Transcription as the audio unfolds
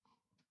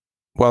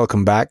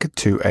Welcome back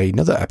to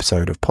another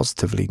episode of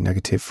Positively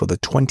Negative for the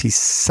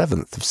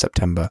 27th of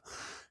September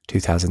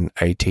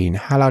 2018.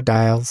 Hello,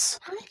 Dales.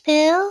 Hi,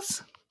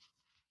 Phils.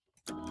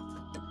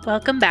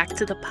 Welcome back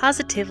to the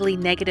Positively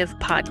Negative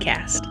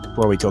podcast,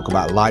 where we talk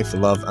about life,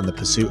 love, and the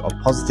pursuit of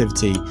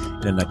positivity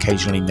in an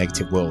occasionally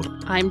negative world.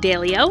 I'm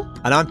Dalio.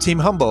 And I'm Team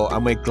Humble,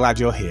 and we're glad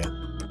you're here.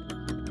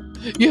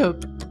 Yeah,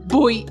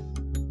 boy.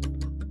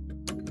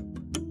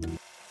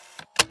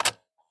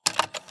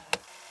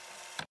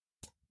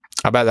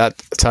 I bet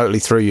that totally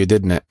threw you,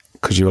 didn't it?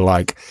 Because you were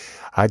like,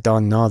 I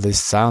don't know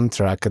this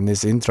soundtrack and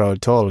this intro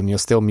at all, and you're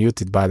still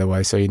muted, by the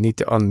way, so you need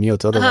to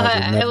unmute, otherwise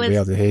we'll never be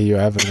able to hear you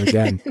ever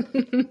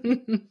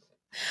again.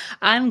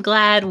 I'm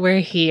glad we're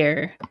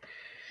here.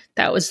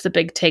 That was the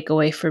big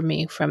takeaway for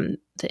me from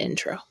the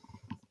intro.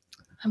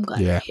 I'm glad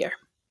we're here.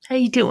 How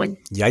you doing?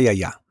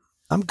 Yeah.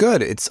 I'm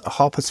good. It's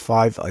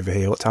 5:30 over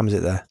here. What time is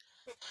it there?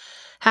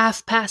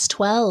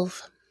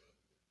 12:30.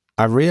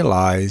 I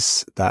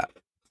realise that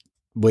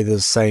with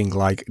us saying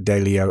like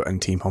Dalio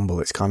and Team Humble,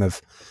 it's kind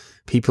of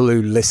people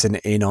who listen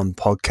in on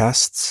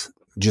podcasts,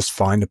 just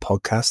find a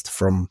podcast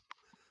from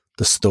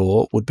the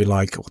store, would be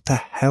like, what the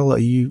hell are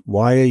you,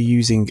 why are you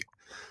using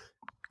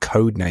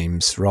code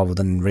names rather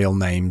than real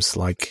names?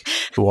 Like,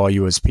 who are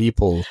you as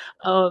people?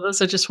 Oh, those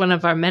are just one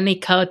of our many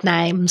code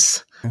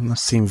names. It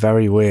must seem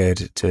very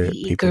weird to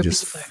people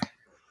just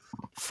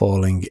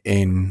falling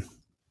in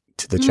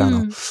to the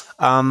channel.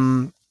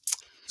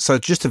 So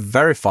just to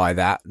verify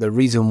that, the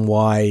reason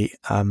why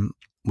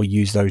we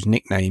use those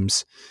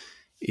nicknames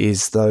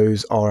is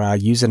those are our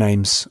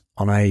usernames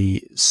on a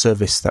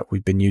service that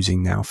we've been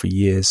using now for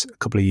years, a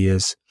couple of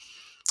years,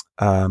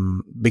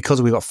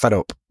 because we got fed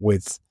up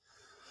with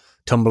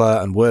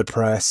Tumblr and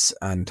WordPress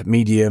and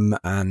Medium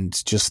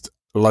and just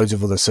loads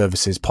of other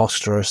services,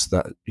 Posterous,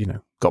 that, you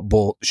know, got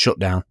shut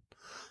down.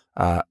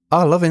 I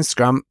love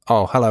Instagram.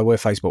 Oh, hello, we're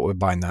Facebook. We're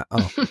buying that.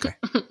 Oh, okay.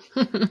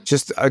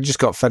 I just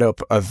got fed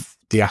up of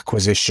the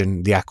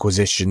acquisition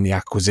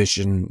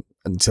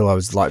until I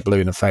was like blue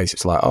in the face.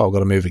 It's like, oh, I've got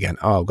to move again.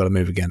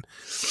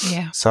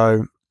 Yeah.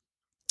 So,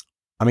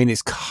 I mean,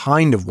 it's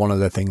kind of one of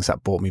the things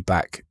that brought me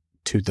back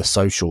to the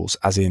socials,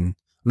 as in,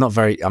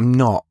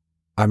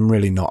 I'm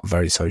really not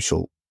very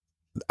social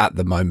at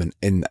the moment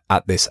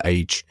at this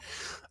age,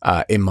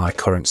 in my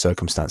current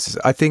circumstances.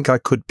 I think I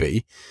could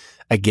be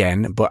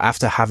again, but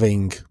after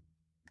having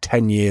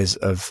 10 years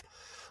of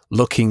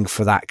looking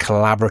for that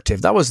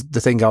collaborative, that was the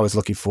thing I was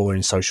looking for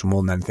in social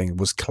more than anything,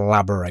 was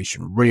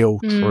collaboration, real,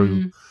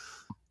 true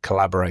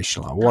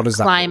collaboration. Like, what does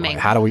that look like?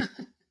 How do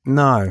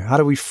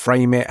we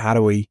frame it? How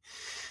do we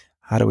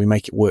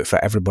make it work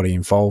for everybody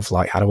involved?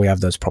 Like, how do we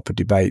have those proper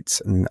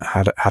debates? And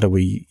how do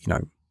we, you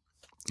know,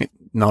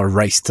 not a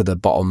race to the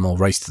bottom or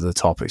race to the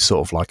top. It's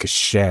sort of like a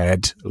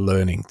shared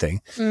learning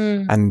thing.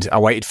 And I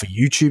waited for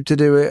YouTube to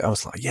do it. I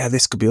was like, yeah,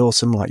 this could be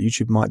awesome. Like,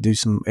 YouTube might do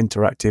some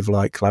interactive,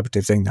 like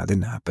collaborative thing. That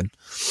didn't happen.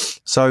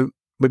 So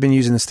we've been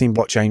using the Steam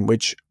blockchain,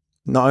 which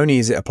not only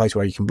is it a place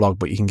where you can blog,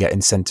 but you can get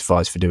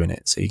incentivized for doing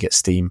it. So you get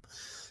Steam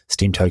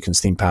tokens,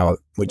 Steam power,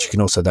 which you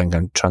can also then go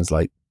and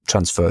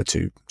transfer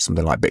to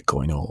something like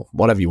Bitcoin or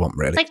whatever you want,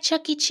 really. It's like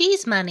Chuck E.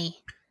 Cheese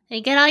money.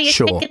 You get all your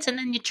tickets and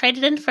then you trade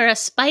it in for a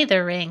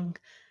spider ring.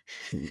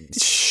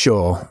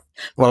 Sure.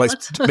 Well,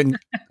 it's been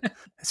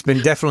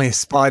definitely a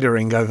spider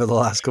ring over the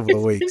last couple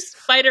of weeks.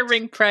 Spider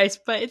ring price,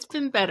 but it's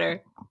been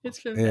better.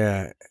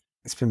 Yeah,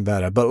 it's been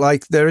better. But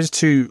like, there is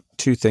two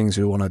things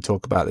we want to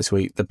talk about this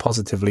week: the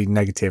positively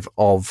negative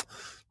of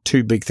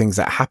two big things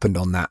that happened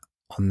on that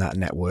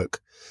network.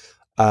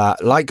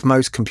 Like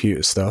most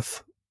computer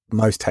stuff,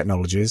 most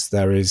technologies,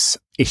 there is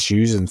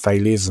issues and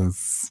failures and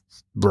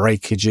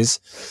breakages,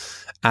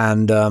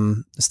 and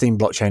the Steam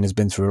blockchain has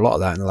been through a lot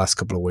of that in the last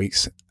couple of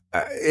weeks.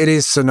 It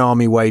is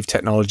tsunami wave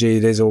technology.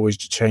 It is always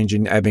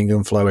changing, ebbing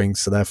and flowing.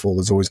 So therefore,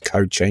 there's always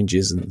code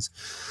changes and there's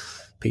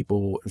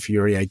people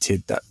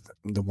infuriated that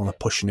they want to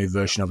push a new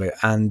version of it.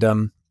 And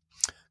a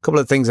couple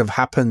of things have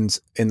happened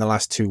in the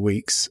last 2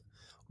 weeks.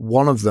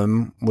 One of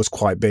them was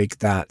quite big,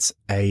 that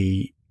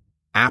a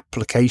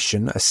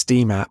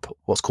Steam app,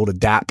 what's called a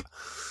DApp,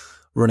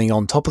 running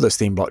on top of the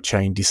Steam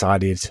blockchain,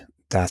 decided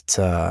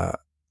that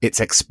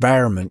its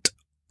experiment,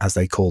 as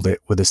they called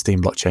it, with the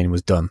Steam blockchain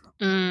was done.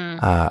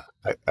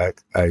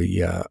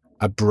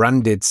 A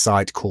branded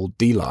site called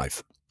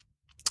DLive.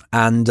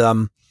 And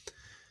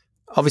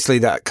obviously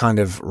that kind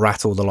of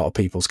rattled a lot of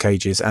people's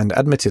cages, and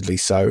admittedly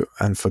so,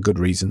 and for good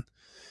reason.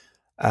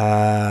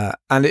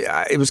 And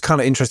it was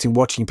kind of interesting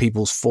watching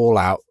people's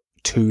fallout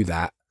to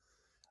that,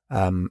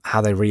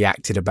 how they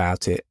reacted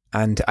about it.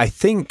 And I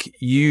think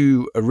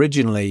you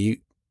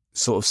originally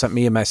sort of sent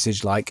me a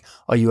message like,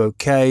 are you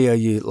okay? Are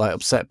you like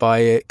upset by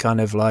it? Kind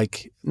of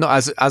like,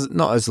 not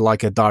as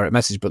like a direct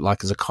message, but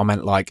like as a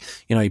comment, like,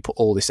 you know, you put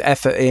all this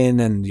effort in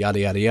and yada,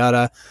 yada,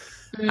 yada.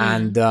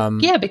 And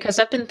yeah, because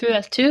I've been through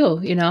that too.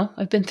 You know,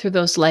 I've been through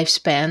those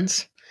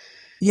lifespans.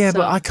 Yeah, so.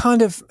 But I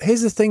kind of,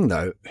 here's the thing.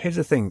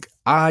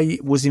 I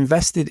was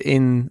invested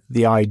in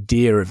the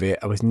idea of it.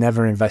 I was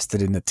never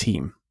invested in the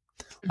team.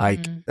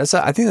 Like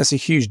I think that's a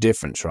huge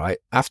difference, right?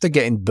 After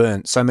getting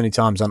burnt so many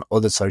times on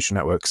other social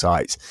network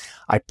sites,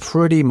 I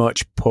pretty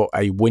much put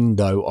a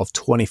window of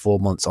 24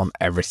 months on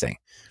everything,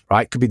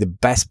 right? Could be the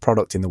best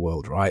product in the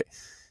world, right?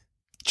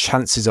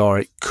 Chances are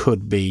it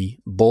could be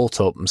bought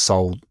up and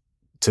sold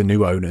to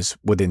new owners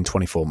within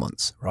 24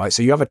 months, right?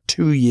 So you have a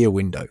 2-year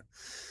window,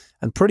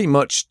 and pretty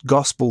much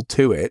gospel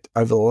to it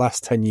over the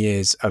last 10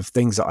 years of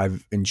things that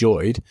I've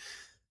enjoyed.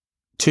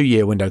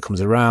 2-year window comes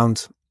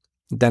around,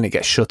 then it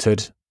gets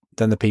shuttered.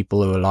 Then the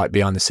people who are like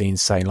behind the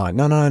scenes saying like,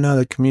 no,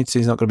 the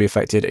community is not going to be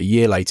affected. A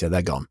year later,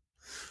 they're gone,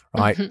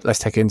 right? Let's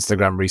take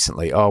Instagram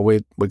recently. Oh,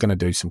 we're going to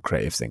do some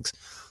creative things.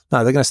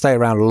 No, they're going to stay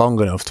around long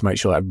enough to make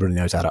sure everybody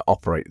knows how to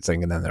operate the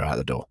thing, and then they're out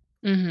the door.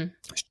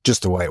 It's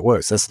just the way it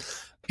works.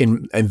 That's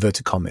in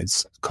inverted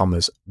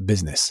commas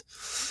business.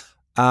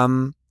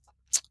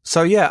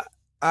 So yeah,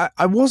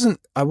 I wasn't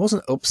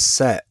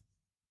upset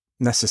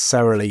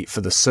necessarily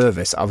for the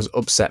service. I was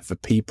upset for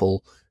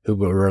people who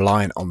were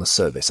reliant on the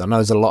service. I know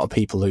there's a lot of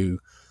people who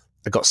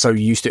got so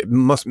used to it.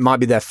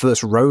 Might be their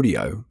first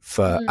rodeo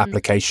for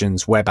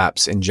applications, web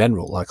apps in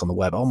general, like on the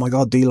web. Oh my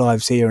God,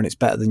 DLive's here and it's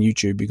better than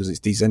YouTube because it's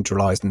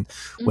decentralized, and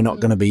we're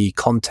not going to be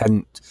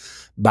content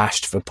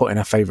bashed for putting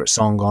our favorite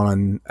song on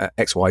and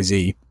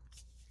XYZ.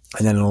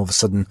 And then all of a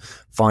sudden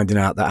finding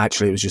out that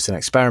actually it was just an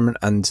experiment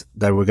and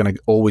they were going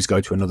to always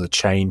go to another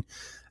chain,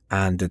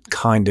 and it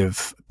kind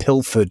of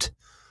pilfered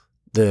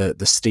the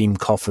Steam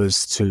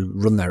coffers to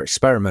run their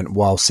experiment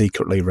while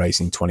secretly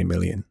raising $20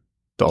 million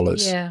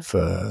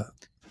for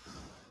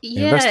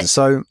investors.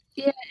 So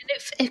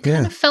it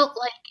kind of felt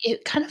like,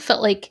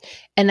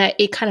 and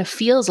it kind of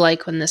feels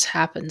like when this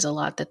happens a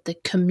lot, that the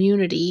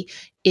community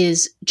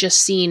is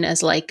just seen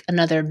as like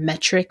another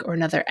metric or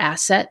another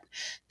asset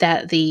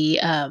that the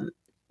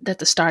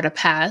startup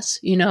has,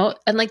 and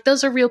like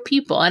those are real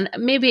people. And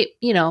maybe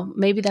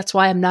that's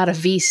why I'm not a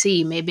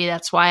VC. Maybe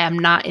that's why I'm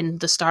not in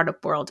the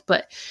startup world.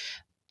 But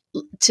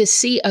to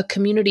see a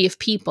community of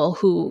people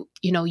who,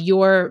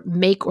 your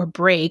make or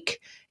break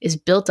is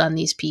built on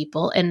these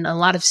people, and in a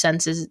lot of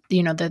senses,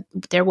 that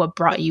they're what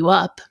brought you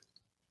up,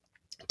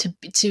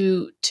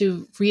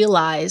 to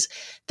realize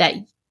that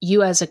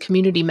you as a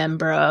community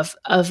member of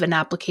an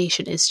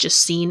application is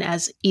just seen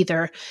as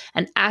either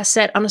an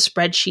asset on a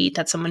spreadsheet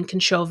that someone can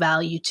show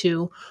value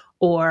to,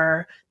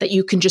 or that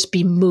you can just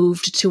be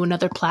moved to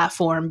another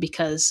platform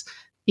because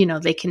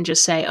they can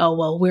just say, oh,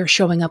 well, we're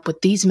showing up with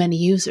these many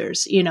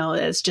users,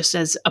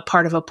 as a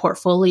part of a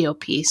portfolio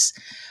piece.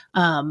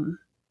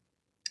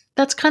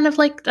 That's kind of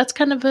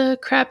a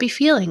crappy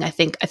feeling, I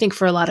think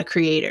for a lot of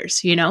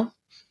creators,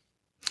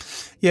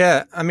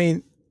 Yeah. I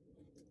mean,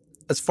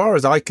 as far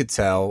as I could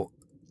tell,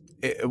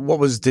 what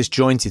was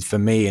disjointed for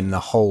me in the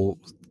whole,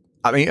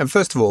 and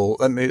first of all,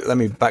 let me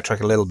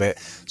backtrack a little bit.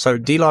 So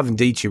DLive and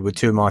DTube were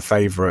two of my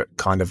favorite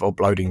kind of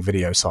uploading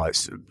video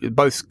sites.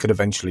 Both could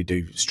eventually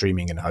do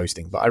streaming and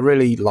hosting, but I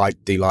really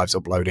liked DLive's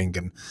uploading.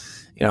 And,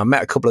 I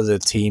met a couple of the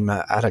team,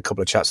 I had a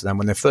couple of chats with them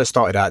when they first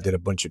started out, did a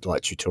bunch of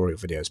like tutorial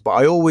videos, but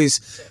I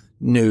always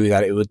knew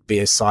that it would be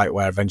a site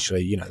where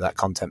eventually, that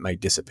content may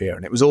disappear.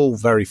 And it was all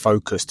very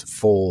focused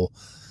for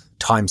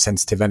time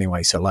sensitive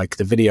anyway. So like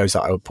the videos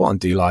that I would put on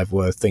DLive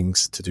were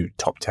things to do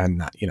top 10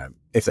 that,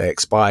 if they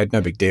expired,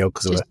 no big deal,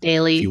 because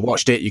daily. If you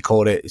watched it, you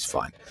caught it, it's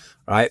fine,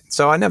 right?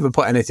 So I never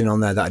put anything on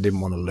there that I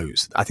didn't want to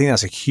lose. I think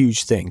that's a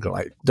huge thing.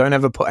 Like, don't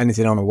ever put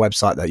anything on a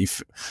website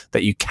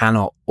that you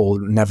cannot or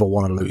never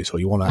want to lose, or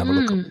you want to have a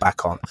look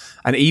back on.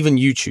 And even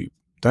YouTube,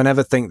 don't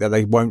ever think that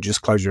they won't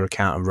just close your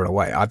account and run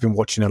away. I've been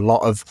watching a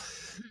lot of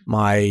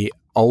my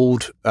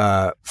old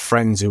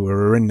friends who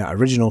were in that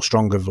original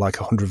Strong of like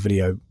 100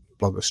 video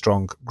blogger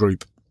Strong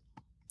group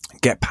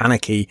get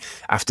panicky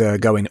after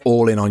going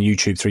all in on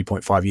YouTube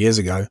 3.5 years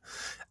ago,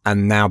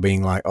 and now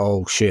being like,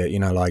 oh shit,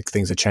 like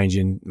things are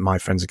changing. My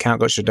friend's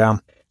account got shut down.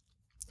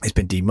 It's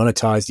been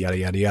demonetized, yada,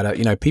 yada,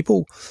 yada.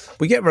 People,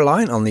 we get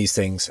reliant on these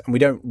things, and we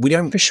don't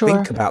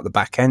think about the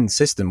back end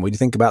system. We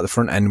think about the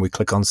front end. We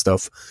click on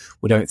stuff.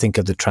 We don't think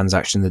of the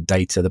transaction, the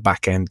data, the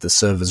back end, the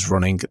servers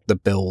running, the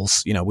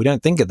bills. We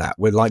don't think of that.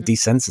 We're like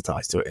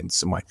desensitized to it in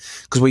some way.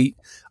 Because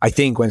I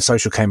think when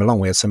social came along,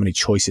 we had so many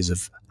choices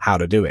of how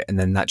to do it. And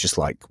then that just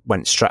like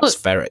went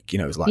stratospheric,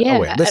 it was like, oh,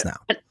 we have this now.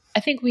 I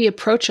think we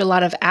approach a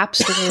lot of apps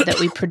the way that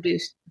we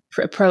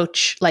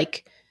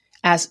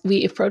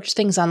approach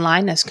things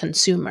online as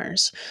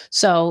consumers.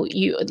 So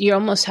you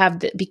almost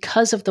have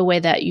because of the way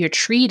that you're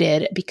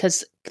treated,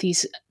 because the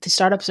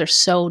startups are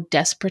so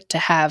desperate to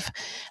have,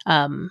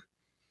 to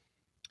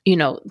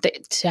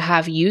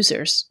have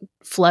users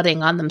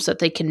flooding on them so that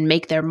they can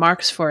make their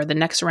marks for the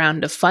next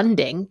round of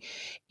funding.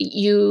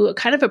 You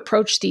kind of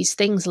approach these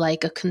things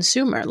like a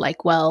consumer,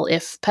 like, well,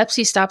 if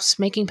Pepsi stops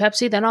making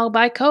Pepsi, then I'll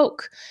buy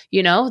Coke,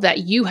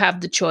 that you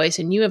have the choice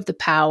and you have the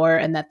power,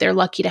 and that they're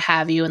lucky to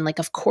have you. And like,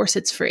 of course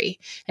it's free.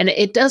 And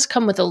it does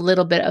come with a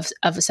little bit of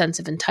a sense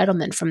of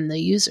entitlement from the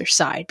user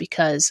side,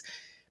 because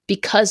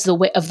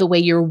the way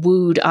you're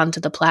wooed onto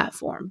the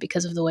platform,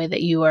 because of the way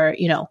that you are,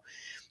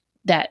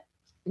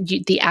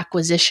 the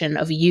acquisition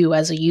of you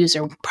as a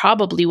user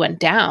probably went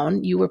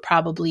down. You were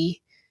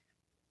probably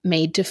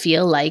made to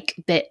feel like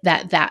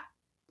that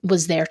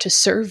was there to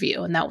serve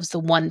you, and that was the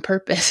one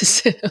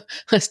purpose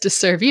was to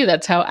serve you.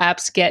 That's how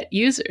apps get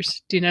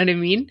users. Do you know what I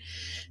mean?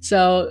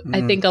 So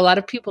I think a lot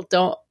of people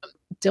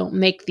don't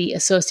make the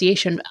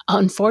association,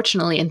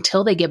 unfortunately,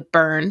 until they get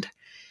burned,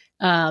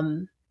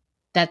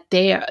 that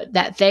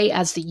they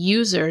as the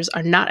users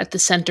are not at the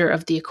center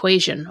of the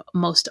equation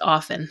most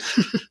often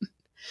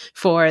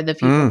for the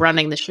people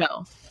running the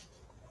show.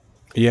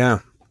 Yeah,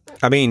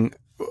 I mean,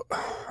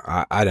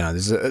 I don't know.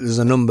 There's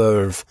a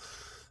number of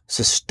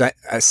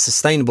as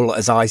sustainable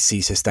as I see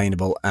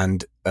sustainable,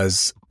 and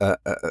as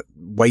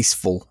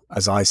wasteful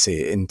as I see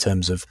it, in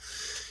terms of,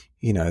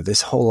 you know,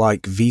 this whole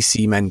like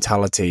VC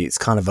mentality. It's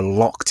kind of a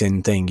locked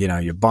in thing. You know,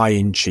 you buy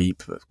in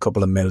cheap, a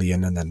couple of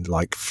million, and then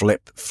like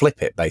flip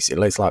it.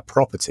 Basically, it's like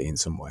property in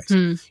some ways.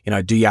 You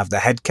know, do you have the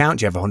head count?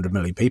 Do you have 100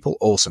 million people?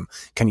 Awesome.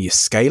 Can you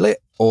scale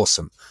it?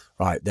 Awesome.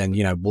 Right, then,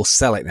 you know, we'll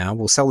sell it now.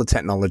 We'll sell the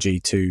technology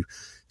to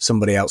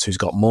somebody else who's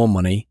got more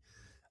money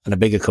and a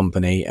bigger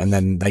company, and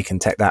then they can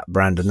take that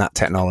brand and that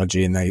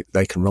technology and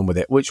they can run with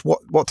it. Which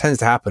what tends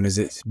to happen is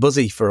it's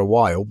buzzy for a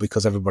while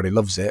because everybody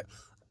loves it.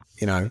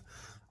 You know,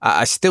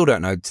 I still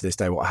don't know to this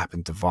day what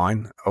happened to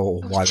Vine,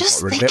 or why they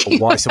got rid of it, or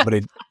why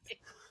somebody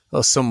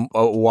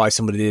why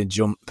somebody didn't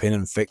jump in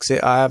and fix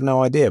it. I have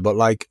no idea. But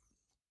like,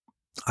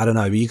 I don't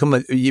know.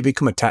 You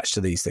become attached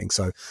to these things.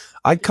 So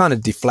I kind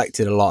of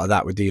deflected a lot of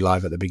that with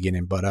DLive at the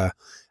beginning. But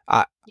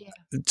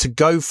to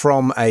go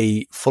from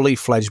a fully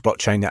fledged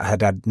blockchain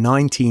that had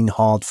 19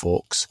 hard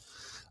forks,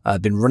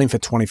 been running for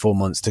 24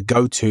 months, to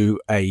go to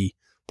a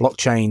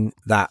blockchain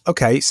that,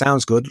 okay,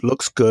 sounds good,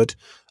 looks good,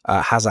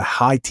 has a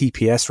high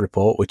TPS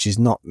report, which is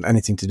not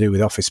anything to do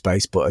with Office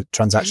Space, but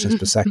transactions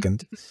per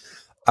second.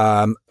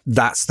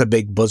 That's the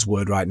big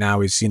buzzword right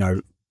now, is, you know,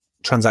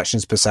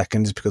 transactions per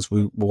second, because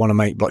we want to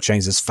make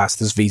blockchains as fast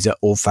as Visa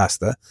or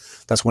faster.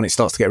 That's when it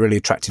starts to get really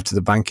attractive to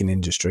the banking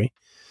industry.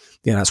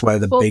 You know, that's where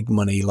the big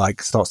money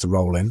like starts to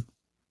roll in.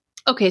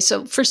 Okay,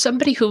 so for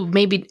somebody who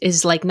maybe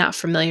is like not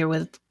familiar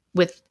with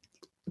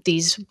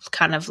these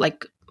kind of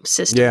like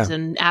systems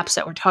and apps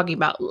that we're talking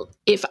about,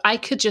 if I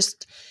could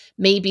just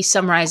maybe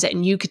summarize it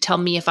and you could tell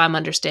me if I'm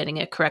understanding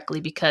it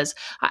correctly, because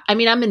I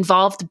mean, I'm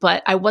involved,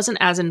 but I wasn't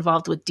as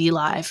involved with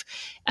DLive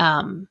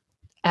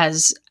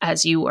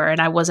as you were, and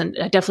I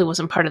definitely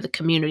wasn't part of the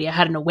community. I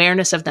had an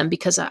awareness of them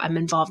because I'm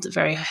involved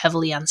very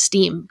heavily on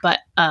Steam, but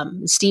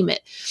Steemit.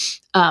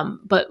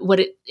 But what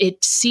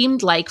it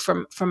seemed like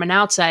from an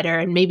outsider,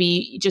 and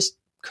maybe just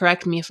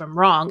correct me if I'm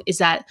wrong, is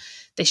that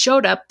they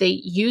showed up, they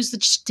used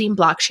the Steem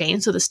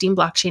blockchain. So the Steem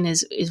blockchain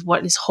is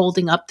what is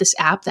holding up this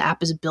app. The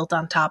app is built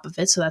on top of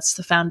it, so that's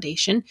the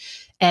foundation.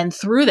 And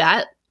through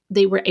that,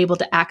 they were able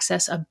to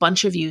access a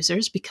bunch of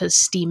users because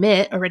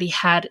Steemit already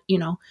had, you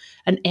know,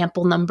 an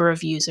ample number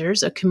of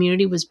users. A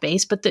community was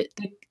based, but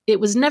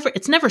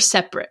it's never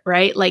separate,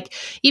 right? Like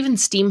even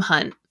Steam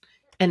Hunt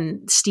and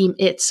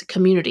Steemit's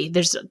community,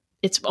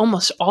 it's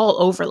almost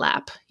all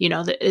overlap. You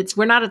know,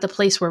 we're not at the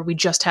place where we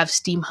just have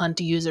Steam Hunt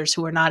users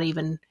who are not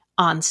even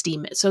on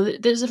Steemit. So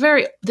there's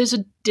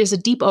a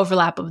deep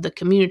overlap of the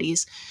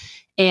communities,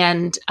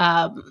 and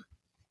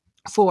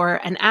for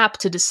an app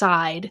to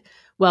decide,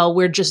 well,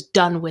 we're just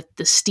done with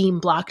the Steem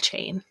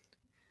blockchain,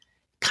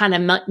 kind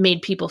of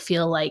made people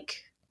feel like,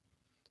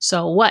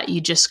 so what?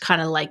 You just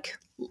kind of like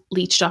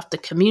leached off the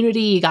community.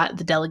 You got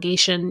the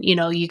delegation, you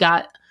know, you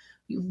got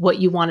what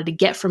you wanted to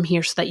get from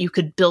here so that you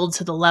could build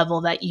to the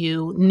level that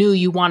you knew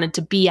you wanted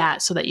to be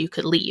at so that you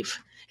could leave.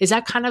 Is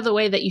that kind of the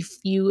way that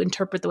you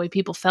interpret the way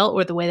people felt,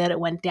 or the way that it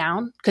went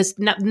down? Because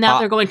now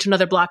they're going to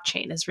another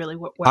blockchain is really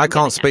what I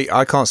can't speak.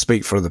 I can't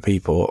speak for other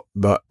people,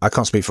 but I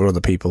can't speak for other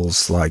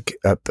people's like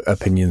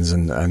opinions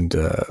and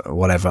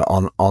whatever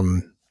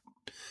on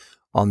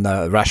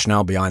the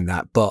rationale behind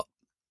that. But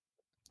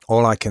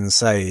all I can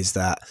say is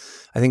that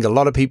I think a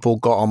lot of people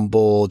got on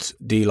board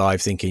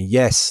DLive thinking,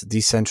 yes,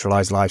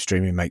 decentralized live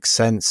streaming makes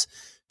sense.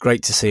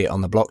 Great to see it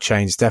on the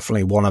blockchain. It's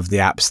definitely one of the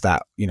apps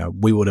that, you know,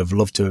 we would have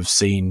loved to have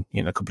seen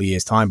in a couple of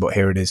years' time, but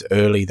here it is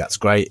early. That's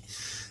great.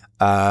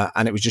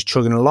 And it was just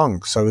chugging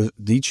along. So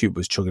YouTube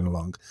was chugging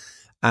along.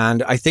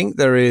 And I think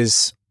there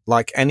is,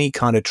 like any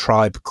kind of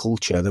tribe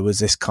culture, there was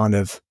this kind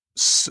of,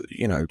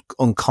 you know,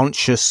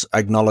 unconscious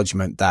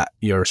acknowledgement that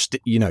you're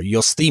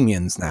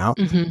Steemians now.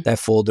 Mm-hmm.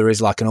 Therefore, there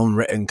is like an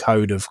unwritten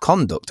code of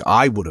conduct.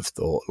 I would have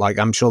thought, like,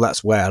 I'm sure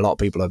that's where a lot of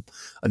people are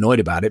annoyed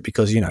about it,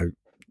 because, you know,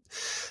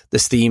 the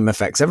Steem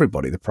affects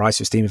everybody. The price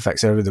of Steem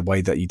affects everybody. The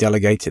way that you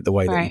delegate it, the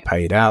way that you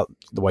pay it out,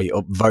 the way you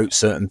upvote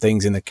certain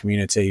things in the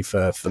community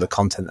for the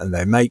content that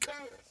they make.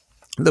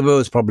 There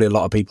was probably a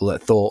lot of people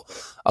that thought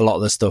a lot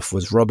of the stuff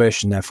was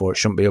rubbish and therefore it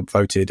shouldn't be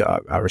upvoted.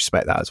 I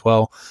respect that as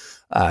well.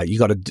 You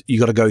got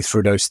to go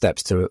through those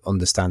steps to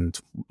understand,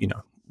 you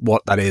know,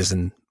 what that is.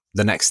 And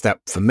the next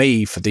step for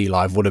me for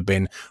DLive would have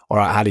been, all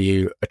right, how do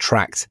you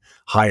attract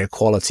higher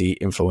quality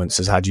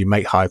influencers? How do you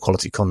make higher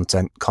quality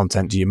content?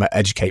 Do you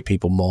educate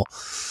people more?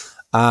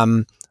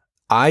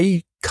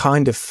 I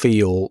kind of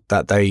feel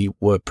that they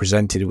were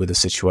presented with a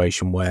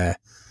situation where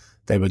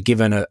they were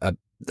given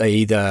they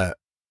either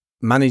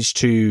managed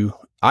to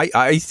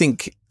I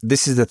think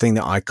this is the thing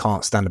that I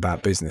can't stand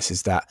about business,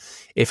 is that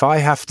if I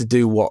have to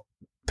do what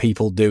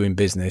people do in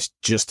business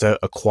just to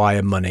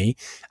acquire money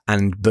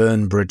and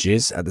burn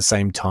bridges at the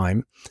same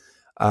time,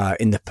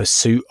 in the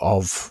pursuit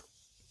of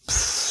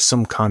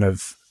some kind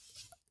of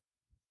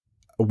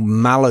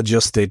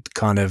maladjusted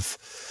kind of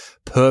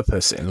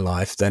purpose in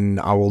life, then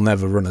I will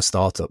never run a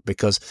startup,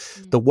 because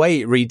the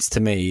way it reads to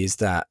me is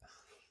that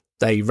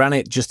they ran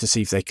it just to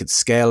see if they could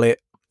scale it.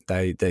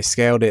 They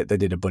scaled it. They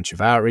did a bunch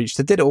of outreach.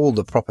 They did all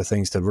the proper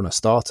things to run a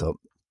startup.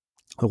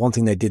 The one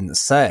thing they didn't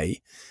say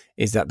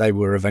is that they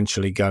were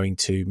eventually going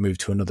to move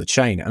to another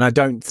chain. And I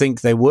don't think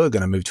they were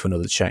going to move to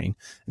another chain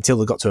until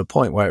they got to a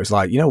point where it was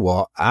like, you know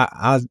what,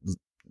 our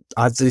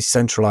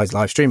decentralized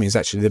live streaming is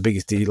actually the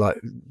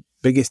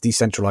biggest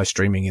decentralized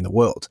streaming in the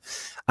world.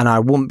 And I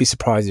wouldn't be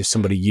surprised if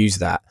somebody used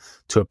that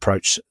to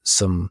approach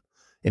some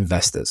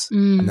investors.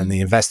 And then the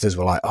investors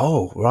were like,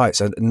 oh, right,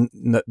 so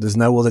there's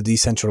no other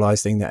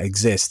decentralized thing that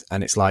exists,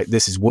 and it's like,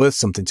 this is worth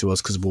something to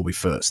us because we'll be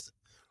first.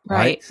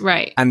 Right.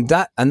 And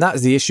that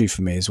is the issue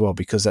for me as well,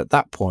 because at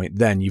that point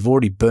then you've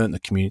already burnt the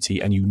community,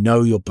 and you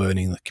know you're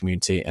burning the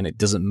community, and it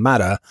doesn't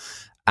matter.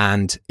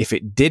 And if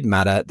it did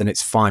matter, then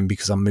it's fine,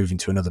 because I'm moving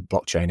to another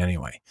blockchain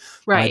anyway.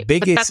 Right.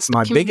 But that's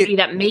the community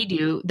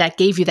that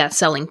gave you that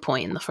selling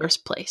point in the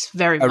first place.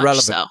 Very much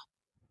so.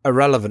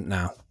 Irrelevant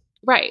now.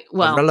 Right.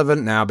 Well,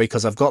 relevant now,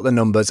 because I've got the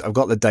numbers, I've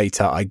got the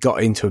data. I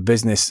got into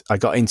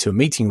a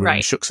meeting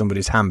room, shook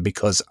somebody's hand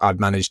because I've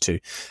managed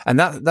to. And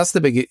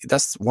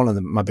that's one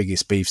of my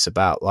biggest beefs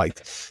about,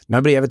 like,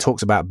 nobody ever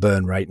talks about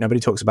burn rate. Nobody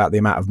talks about the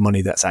amount of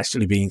money that's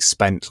actually being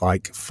spent,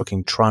 like,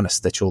 fucking trying to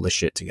stitch all this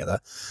shit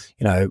together.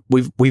 You know,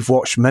 we've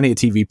watched many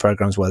TV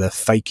programs where they're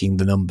faking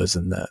the numbers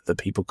and the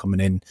people coming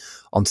in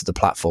onto the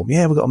platform.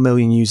 Yeah, we've got 1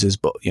 million users,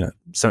 but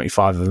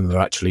 75 of them are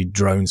actually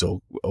drones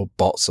or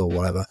bots or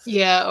whatever.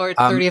 Yeah, or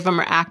 30 of them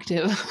are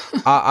active.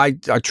 I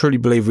truly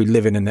believe we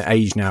live in an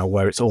age now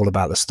where it's all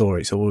about the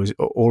story. It's always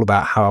all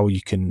about how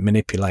you can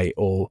manipulate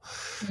or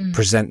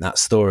present that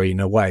story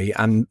in a way,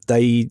 and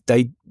they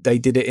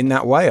did it in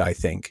that way, I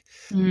think.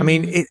 I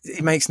mean,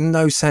 it makes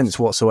no sense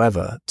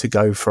whatsoever to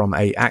go from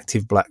a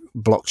active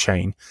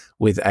blockchain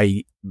with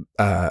a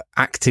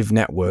active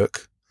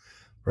network,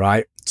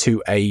 right,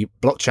 to a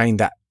blockchain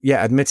that, yeah,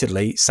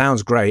 admittedly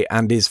sounds great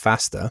and is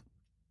faster,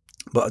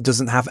 but it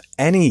doesn't have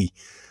any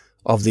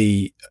of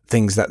the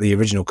things that the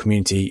original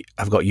community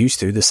have got used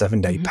to, the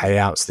 7-day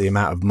payouts, the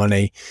amount of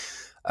money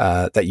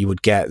that you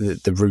would get,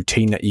 the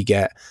routine that you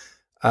get.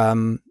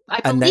 But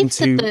then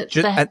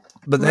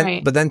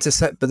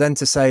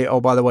to say,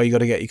 oh, by the way, you got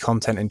to get your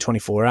content in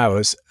 24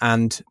 hours,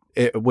 and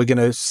we're going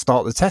to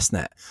start the test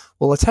net.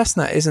 Well, a test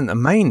net isn't a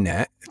main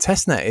net. A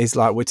test net is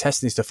like, we're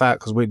testing stuff out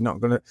because we're not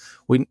going to,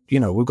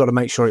 we've got to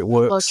make sure it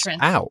works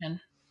out.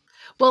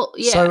 Well,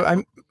 yeah. So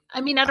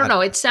I don't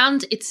know. It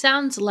sounded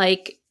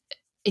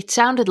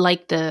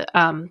like the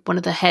one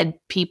of the head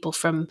people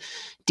from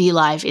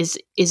DLive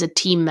is a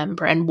team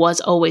member and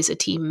was always a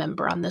team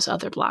member on this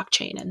other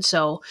blockchain. And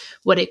so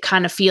what it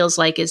kind of feels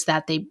like is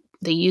that they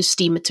used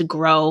Steemit to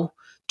grow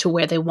to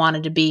where they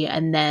wanted to be,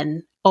 and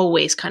then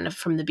always kind of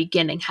from the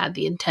beginning had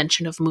the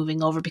intention of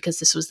moving over because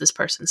this was this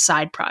person's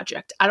side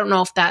project. I don't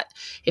know if that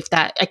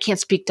I can't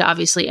speak to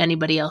obviously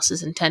anybody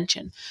else's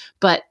intention,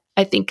 but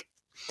I think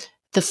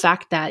the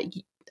fact that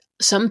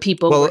some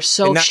people were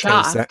so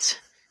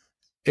shocked.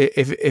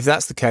 If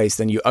that's the case,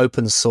 then you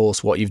open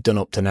source what you've done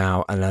up to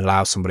now and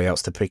allow somebody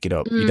else to pick it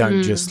up. You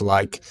don't just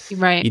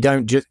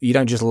you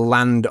don't just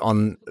land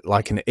on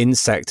like an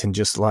insect and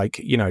just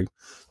like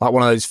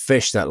one of those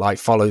fish that like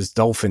follows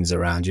dolphins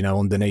around,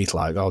 underneath,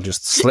 like, I'll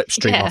just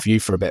slipstream off you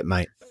for a bit,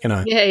 mate.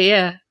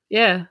 Yeah.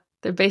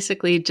 They're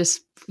basically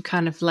just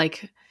kind of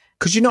like,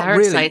 because you're not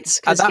really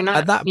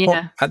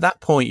at that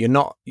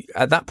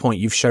point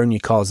you've shown your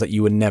cards that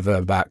you were never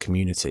about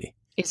community.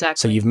 Exactly.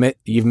 So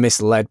you've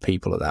misled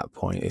people at that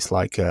point. It's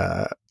like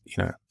a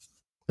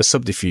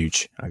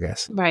subterfuge, I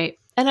guess. Right.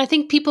 And I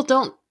think people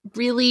don't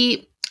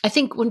really. I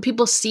think when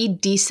people see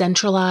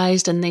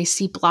decentralized and they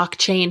see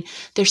blockchain,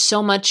 there's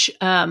so much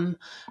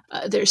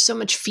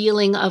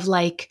feeling of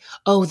like,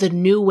 oh, the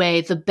new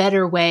way, the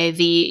better way,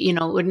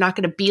 we're not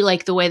going to be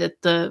like the way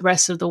that the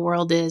rest of the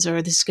world is,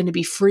 or this is going to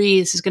be free.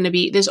 This is going to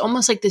be. There's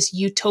almost like this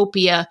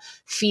utopia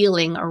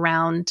feeling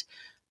around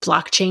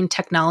blockchain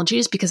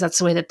technologies, because that's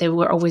the way that they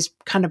were always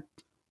kind of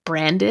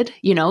branded,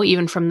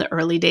 even from the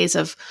early days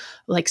of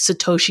like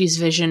Satoshi's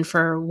vision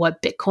for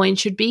what Bitcoin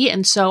should be.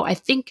 And so I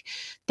think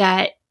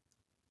that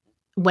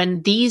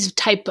when these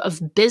type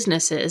of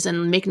businesses,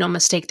 and make no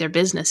mistake, they're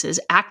businesses,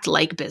 act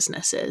like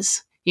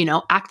businesses,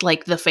 act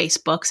like the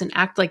Facebooks and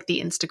act like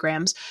the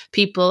Instagrams,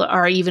 people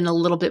are even feel a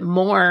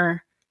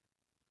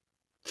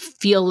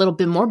little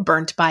bit more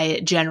burnt by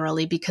it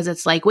generally, because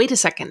it's like, wait a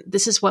second,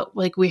 this is what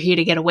like we're here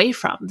to get away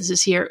from. This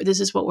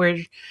is what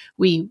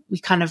we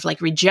kind of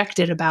like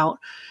rejected about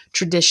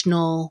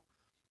traditional,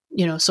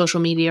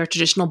 social media or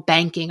traditional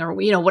banking, or,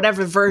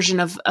 whatever version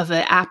of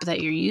an app that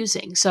you're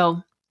using.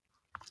 So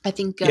I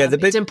think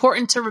it's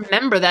important to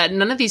remember that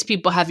none of these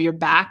people have your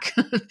back.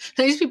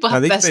 These people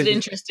have vested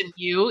interest in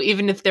you,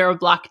 even if they're a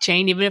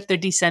blockchain, even if they're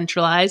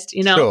decentralized.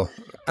 Sure,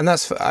 and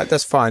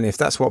that's fine if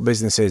that's what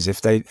business is.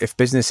 If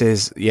business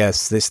is,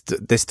 yes, this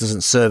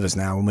doesn't serve us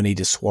now, and we need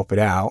to swap it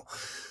out.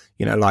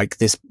 Like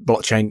this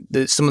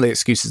blockchain, some of the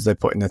excuses they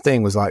put in the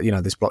thing was like,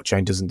 this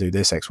blockchain doesn't do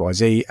this, X, Y,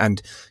 Z.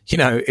 And,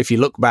 if you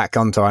look back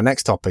onto our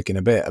next topic in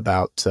a bit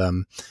about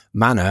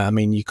Mana, I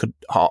mean, you could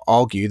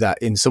argue that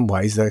in some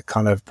ways they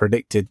kind of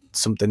predicted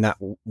something that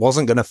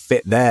wasn't going to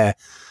fit their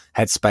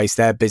headspace,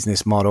 their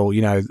business model,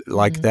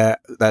 like their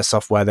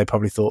software. They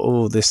probably thought,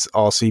 oh, this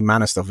RC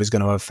Mana stuff is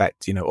going to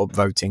affect,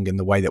 upvoting and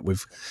the way that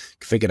we've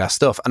configured our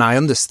stuff. And I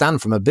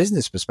understand from a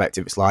business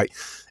perspective,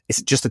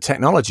 it's just a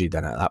technology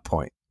then at that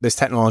point. This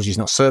technology is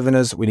not serving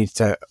us. We need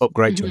to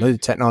upgrade to another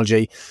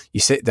technology. You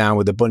sit down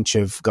with a bunch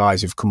of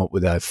guys who've come up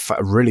with a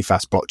really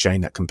fast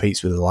blockchain that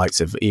competes with the likes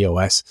of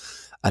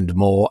EOS and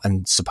more,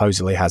 and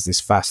supposedly has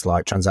this fast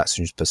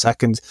transactions per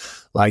second.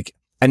 Like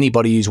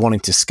anybody who's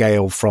wanting to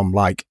scale from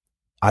I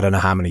don't know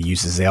how many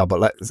users they are, but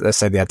let's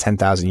say they had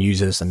 10,000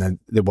 users and then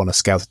they want to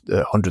scale to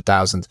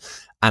 100,000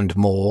 and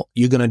more.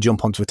 You're going to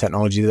jump onto a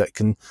technology that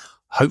can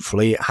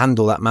hopefully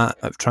handle that amount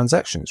of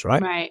transactions,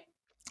 right? Right.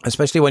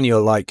 Especially when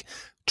you're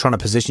trying to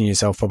position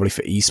yourself probably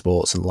for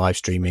esports and live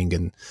streaming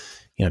and,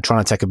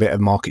 trying to take a bit of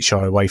market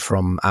share away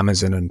from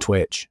Amazon and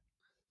Twitch.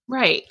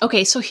 Right.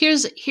 Okay. So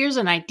here's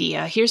an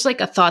idea. Here's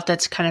a thought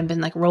that's kind of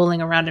been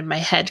rolling around in my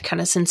head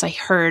kind of since I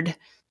heard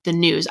the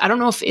news. I don't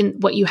know if in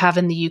what you have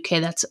in the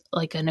UK, that's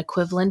an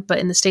equivalent, but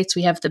in the States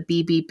we have the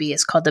BBB.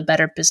 It's called the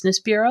Better Business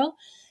Bureau.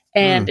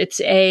 And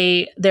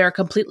they're a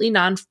completely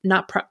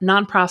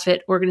nonprofit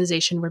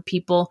organization where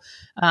people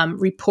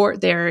report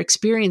their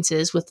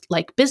experiences with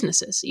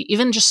businesses,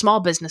 even just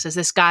small businesses.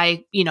 This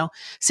guy,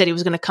 said he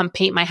was going to come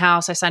paint my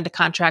house. I signed a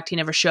contract. He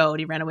never showed.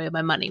 He ran away with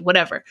my money,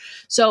 whatever.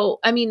 So,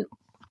 I mean,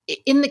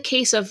 in the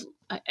case of,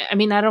 I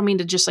don't mean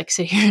to just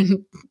sit here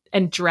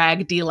and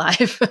drag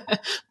DLive,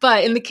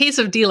 but in the case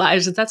of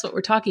DLive, if that's what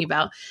we're talking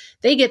about,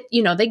 they get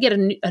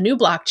a new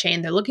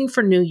blockchain. They're looking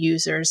for new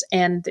users,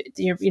 and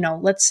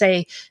let's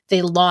say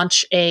they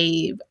launch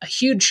a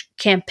huge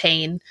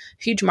campaign,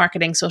 huge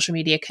marketing social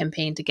media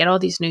campaign to get all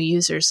these new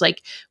users.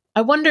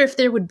 I wonder if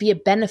there would be a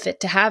benefit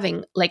to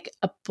having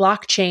a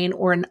blockchain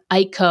or an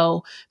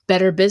ICO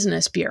Better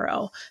Business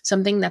Bureau,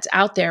 something that's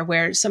out there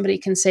where somebody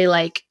can say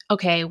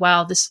okay,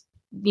 wow, this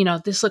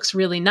looks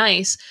really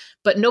nice,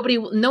 but no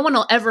one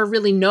will ever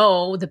really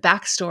know the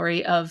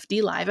backstory of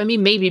DLive. I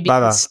mean, maybe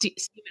because Steven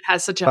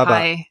has such a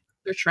high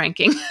search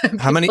ranking. People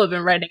have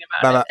been writing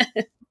about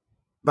it.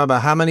 Baba,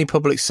 how many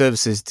public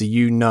services do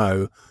you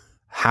know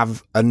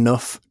have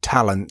enough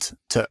talent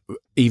to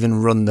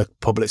even run the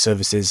public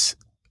services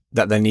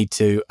that they need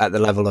to at the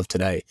level of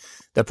today?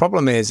 The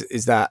problem is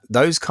that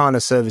those kind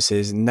of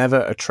services never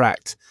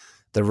attract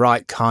the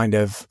right kind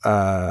of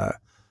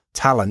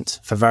talent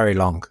for very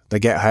long. They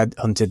get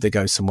headhunted, they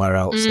go somewhere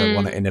else, they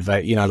want to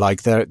innovate,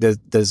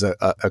 there's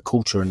a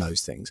culture in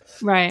those things,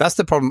 right? That's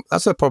the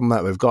problem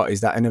that we've got,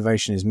 is that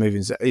innovation is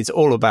moving. It's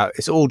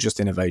all just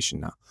innovation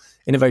now.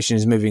 Innovation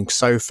is moving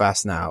so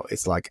fast now,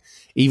 it's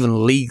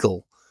even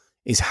legal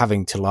is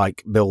having to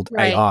build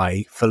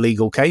AI for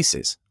legal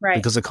cases,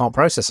 because they can't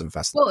process them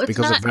fast enough,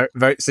 because of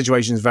very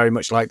situations very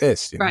much like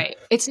this, right?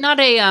 It's not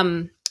a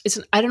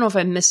I don't know if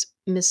I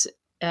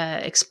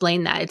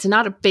explain that it's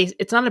not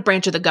a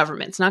branch of the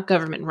government. It's not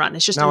government run.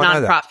 It's just a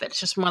nonprofit. It's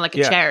just more like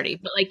a charity.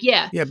 But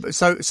but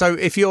so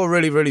if you're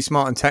really, really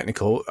smart and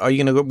technical, are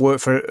you going to work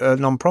for a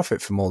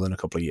nonprofit for more than a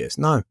couple of years?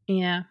 No.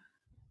 Yeah.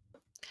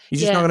 You're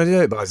just not going to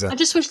do it, Biza. I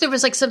just wish there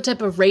was some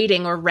type of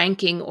rating or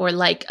ranking, or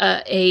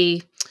how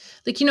they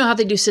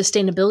do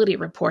sustainability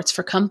reports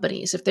for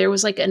companies. If there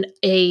was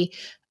a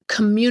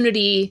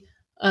community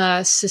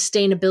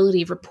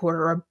sustainability report,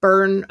 or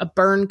a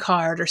burn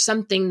card, or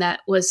something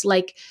that was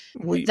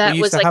we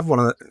used to have one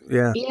of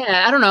the,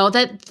 I don't know,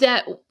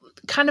 that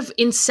kind of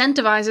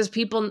incentivizes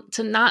people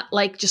to not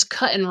just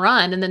cut and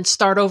run and then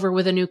start over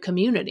with a new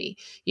community,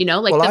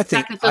 the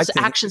fact that those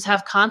actions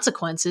have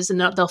consequences and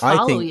they'll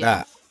follow you.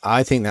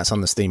 I think that's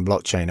on the Steem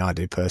blockchain. I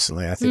do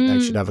personally. I think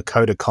they should have a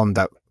code of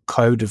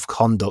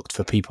conduct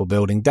for people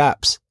building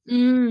dApps.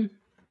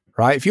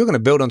 Right? If you're going to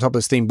build on top of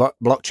the Steem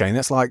blockchain,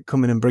 that's like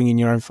coming and bringing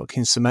your own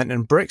fucking cement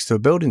and bricks to a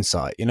building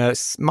site.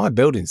 It's my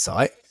building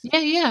site.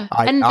 Yeah.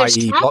 And there's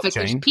traffic,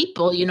 there's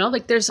people,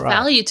 there's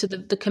value to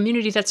the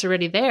community that's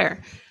already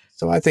there.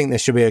 So I think there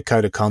should be a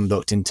code of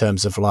conduct in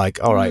terms of all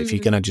right, if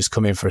you're going to just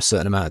come in for a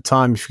certain amount of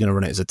time, if you're going to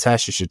run it as a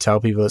test, you should tell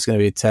people it's going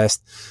to be a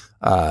test.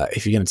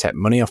 If you're going to take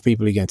money off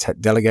people, you're going to take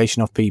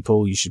delegation off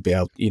people. You should be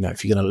able,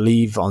 if you're going to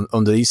leave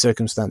under these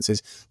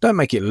circumstances, don't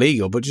make it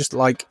legal, but just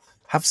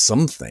have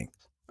something.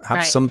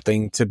 Have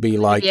something to be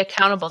be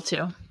accountable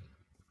to.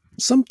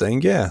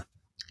 Something, yeah.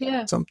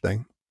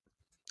 Something.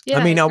 Yeah,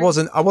 I mean, I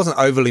wasn't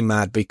overly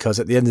mad, because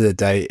at the end of the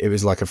day, it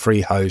was a free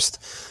host.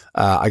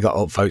 I got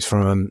upvotes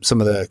from them. Some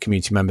of the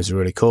community members are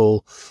really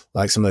cool.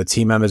 Some of the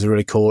team members are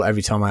really cool.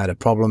 Every time I had a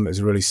problem, it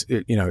was really,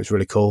 it's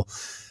really cool.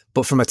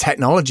 But from a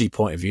technology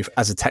point of view,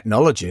 as a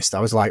technologist, I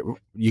was like,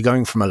 you're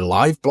going from a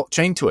live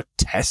blockchain to a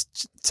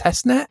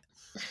test net?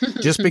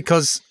 just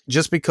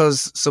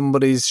because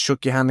somebody's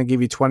shook your hand and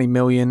give you 20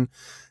 million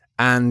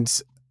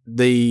and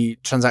the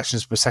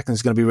transactions per second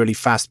is going to be really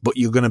fast, but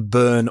you're going to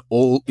burn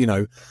all,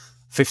 50%,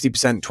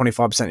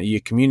 25% of your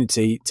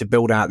community to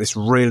build out this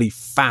really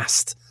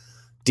fast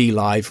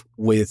DLive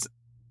with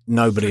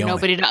nobody to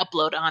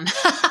upload on.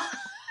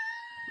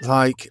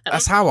 Like,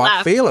 that's how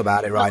I feel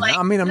about it right now.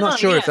 I mean, I'm not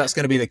sure if that's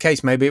going to be the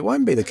case. Maybe it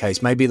won't be the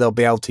case. Maybe they'll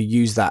be able to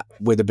use that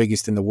with the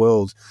biggest in the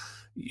world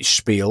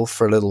spiel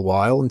for a little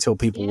while until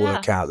people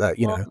work out that,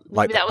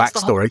 like the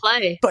backstory.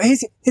 But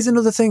here's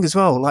another thing as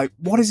well. Like,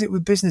 what is it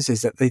with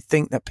businesses that they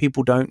think that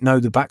people don't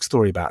know the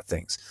backstory about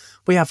things?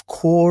 We have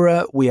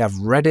Quora, we have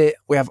Reddit,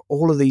 we have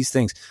all of these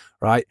things,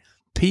 right?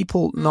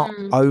 People not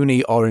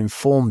only are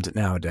informed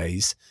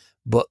nowadays,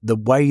 but the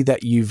way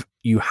that you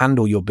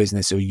handle your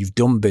business, or you've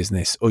done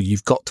business, or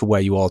you've got to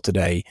where you are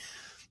today,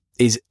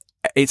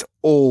 it's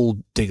all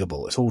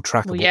diggable. It's all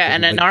trackable. Well,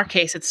 and in our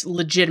case, it's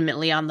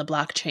legitimately on the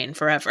blockchain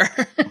forever.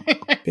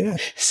 Yeah.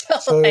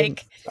 So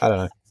like, I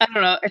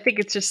don't know. I think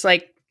it's just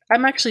like,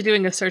 I'm actually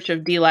doing a search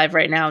of DLive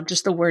right now,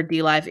 just the word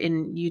DLive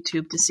in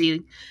YouTube, to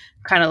see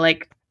kind of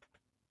like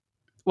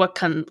what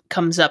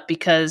comes up,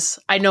 because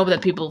I know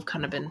that people have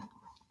kind of been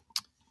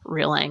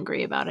real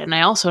angry about it. And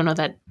I also know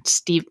that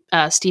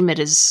Steemit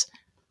is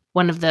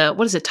one of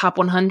the, top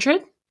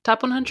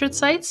 100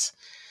 sites.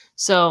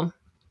 So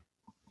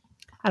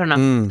I don't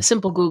know. A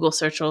simple Google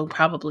search will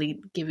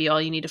probably give you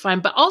all you need to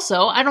find. But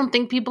also, I don't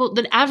think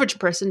the average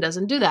person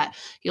doesn't do that.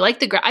 You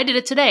like I did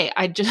it today.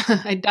 I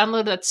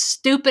downloaded that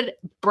stupid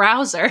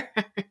browser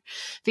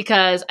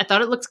because I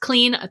thought it looked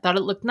clean. I thought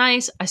it looked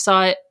nice. I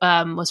saw it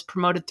was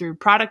promoted through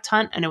Product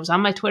Hunt, and it was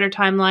on my Twitter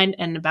timeline.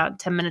 And about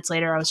 10 minutes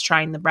later, I was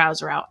trying the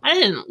browser out. I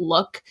didn't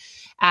look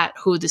at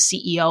who the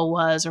CEO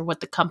was or what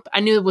the company.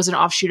 I knew it was an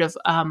offshoot of,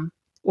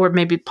 or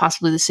maybe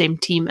possibly the same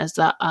team as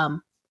the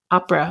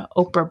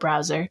Opera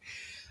browser.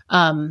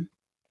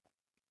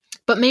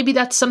 But maybe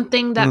that's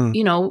something that,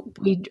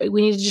 we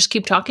need to just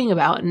keep talking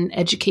about and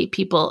educate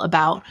people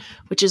about,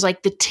 which is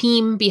like the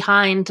team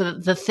behind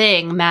the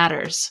thing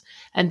matters,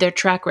 and their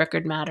track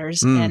record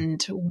matters,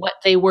 and what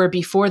they were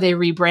before they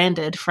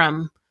rebranded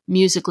from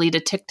Musical.ly to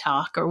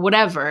TikTok or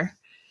whatever,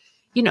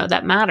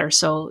 that matters.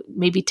 So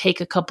maybe take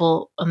a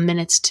couple of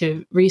minutes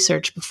to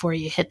research before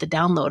you hit the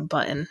download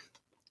button,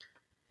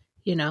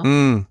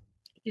 It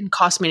didn't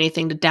cost me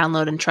anything to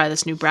download and try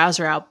this new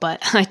browser out, but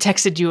I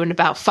texted you in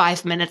about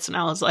 5 minutes and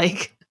I was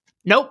like,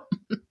 nope,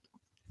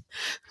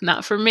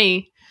 not for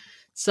me.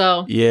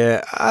 So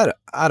yeah,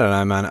 I don't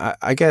know, man.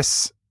 I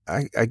guess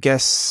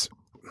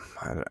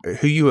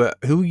who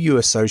you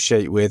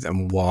associate with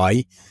and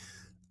why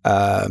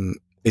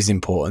is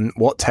important.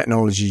 What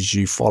technologies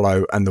you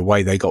follow and the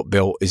way they got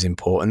built is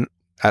important.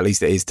 At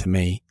least it is to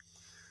me.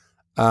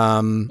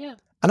 And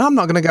I'm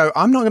not going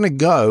to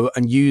go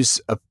and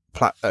use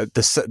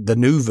the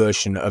new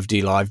version of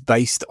DLive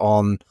based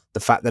on the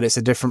fact that it's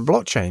a different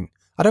blockchain.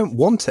 I don't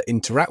want to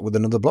interact with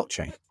another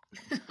blockchain.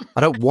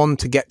 I don't want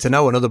to get to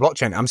know another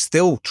blockchain. I'm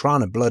still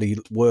trying to bloody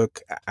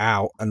work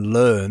out and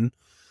learn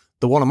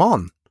the one I'm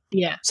on.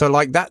 Yeah. So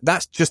like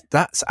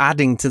that's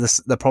adding to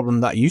the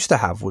problem that I used to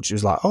have, which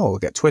was like, oh, I'll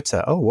get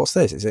Twitter. Oh, what's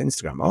this? It's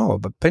Instagram. Oh,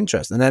 but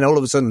Pinterest. And then all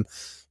of a sudden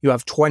you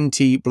have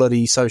 20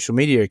 bloody social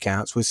media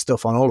accounts with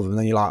stuff on all of them. And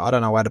then you're like, I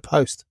don't know where to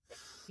post.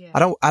 Yeah.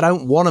 I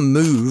don't want to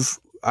move.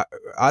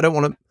 I don't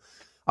want to.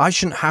 I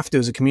shouldn't have to,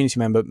 as a community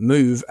member,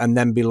 move and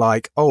then be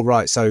like, oh,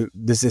 right, so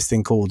there's this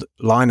thing called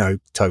Lino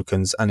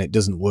tokens and it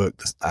doesn't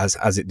work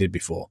as it did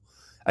before.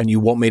 And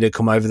you want me to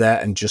come over there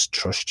and just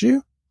trust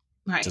you?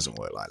 Right. It doesn't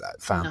work like that,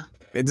 fam. No.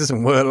 It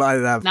doesn't work like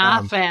that,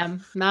 fam.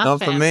 Fam. Not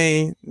fam. For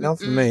me. Not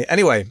for me.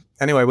 Anyway,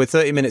 we're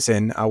 30 minutes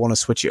in. I want to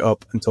switch it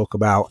up and talk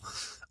about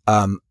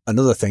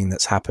another thing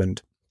that's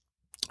happened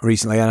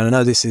recently. And I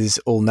know this is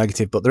all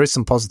negative, but there is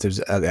some positives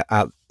at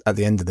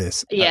the end of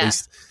this. Yeah. At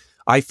least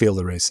I feel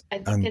there is,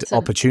 and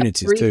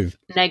opportunities too.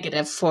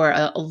 Negative for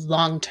a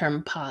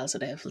long-term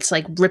positive. It's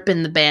like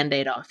ripping the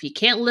Band-Aid off. You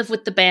can't live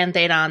with the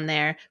Band-Aid on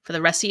there for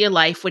the rest of your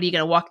life. What are you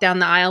going to walk down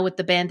the aisle with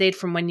the Band-Aid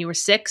from when you were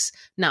 6?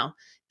 No,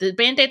 the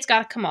Band-Aid's got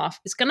to come off.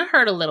 It's going to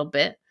hurt a little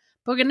bit,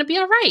 but we're going to be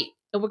all right.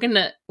 And we're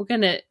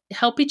going to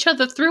help each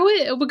other through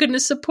it, and we're going to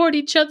support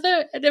each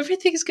other, and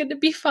everything's going to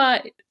be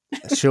fine.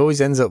 She always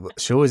ends up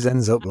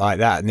like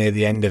that near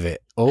the end of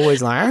it.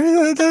 Always like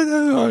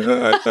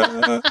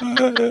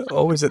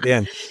always at the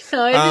end.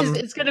 No,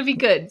 it's going to be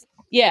good.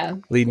 Yeah.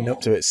 Leading up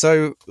to it.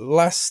 So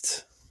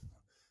last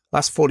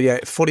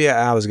 48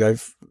 hours ago,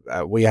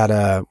 we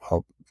had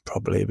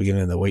probably the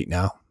beginning of the week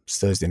now. It's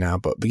Thursday now,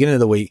 but beginning of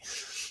the week,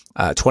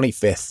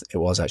 25th, it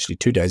was actually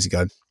 2 days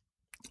ago.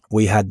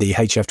 We had the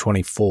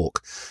HF20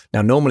 fork.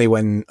 Now, normally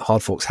when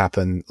hard forks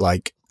happen,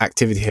 like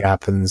activity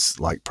happens,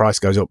 like price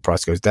goes up,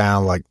 price goes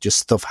down, like just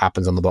stuff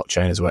happens on the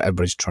blockchain as well.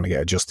 Everybody's trying to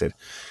get adjusted.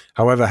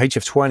 However,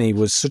 HF20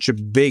 was such a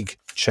big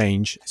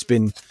change. It's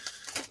been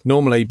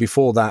normally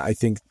before that, I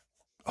think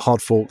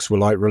hard forks were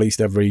like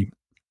released every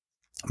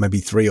maybe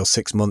 3 or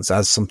 6 months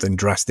as something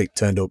drastic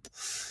turned up.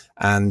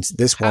 And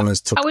this one has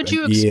took. How would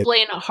you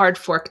explain a hard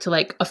fork to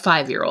like a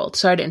 5-year-old?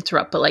 Sorry to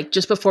interrupt, but like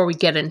just before we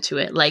get into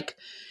it, like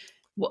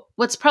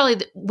what's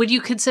probably would you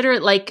consider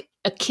it like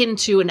akin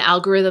to an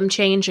algorithm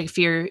change if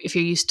you're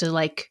used to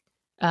like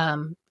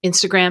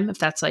Instagram, if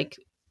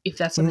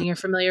that's something you're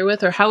familiar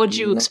with, or how would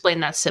you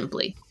explain that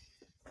simply?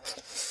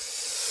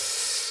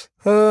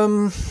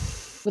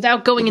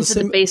 Without going into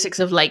the basics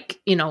of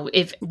like,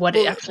 if what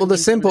it actually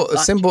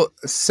the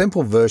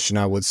simple version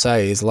I would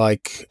say is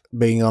like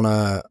being on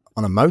a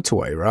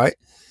motorway, right?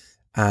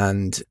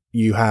 And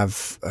you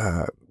have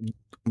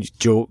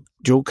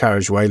dual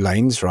carriageway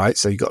lanes, right?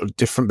 So you've got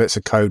different bits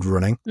of code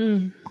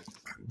running,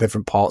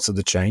 different parts of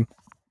the chain.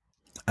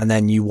 And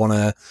then you want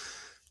to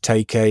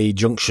take a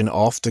junction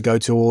off to go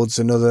towards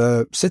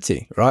another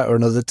city, right? Or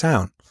another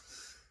town.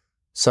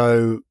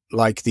 So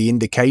like the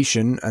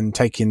indication and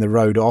taking the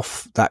road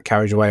off that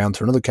carriageway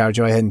onto another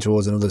carriageway heading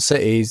towards another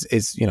city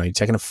is you're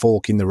taking a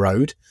fork in the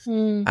road.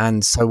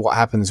 And so what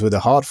happens with a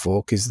hard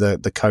fork is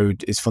that the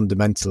code is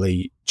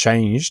fundamentally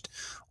changed,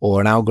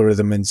 or an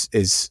algorithm is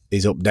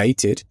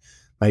updated.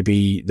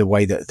 Maybe the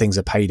way that things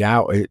are paid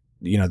out,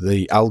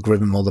 the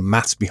algorithm or the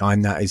maths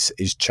behind that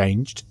is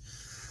changed.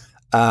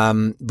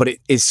 But it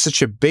is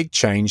such a big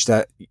change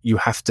that you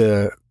have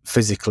to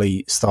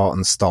physically start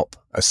and stop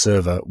a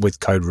server with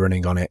code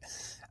running on it.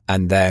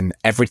 And then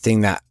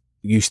everything that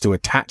used to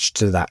attach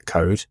to that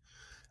code,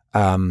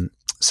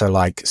 so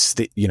like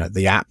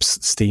the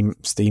apps,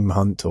 Steam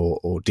Hunt or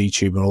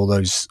DTube and all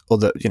those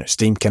other,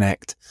 Steam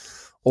Connect,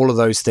 all of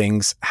those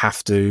things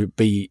have to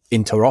be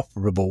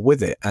interoperable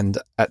with it. And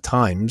at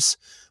times,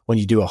 when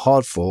you do a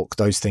hard fork,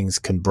 those things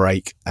can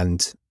break,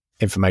 and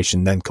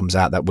information then comes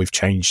out that we've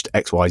changed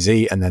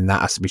XYZ, and then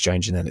that has to be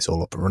changed, and then it's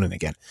all up and running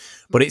again.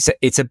 But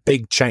it's a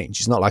big change.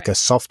 It's not like a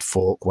soft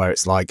fork where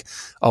it's like,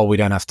 oh, we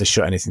don't have to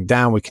shut anything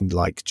down. We can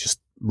like just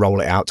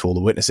roll it out to all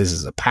the witnesses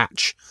as a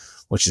patch,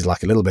 which is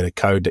like a little bit of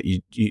code that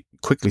you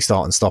quickly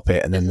start and stop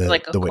it, and then the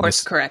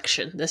course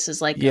correction. This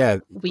is like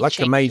like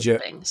a major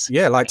things.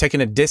 Yeah, like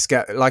taking a disc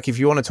out. Like if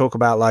you want to talk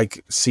about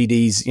like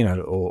CDs,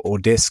 or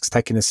discs,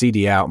 taking a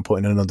CD out and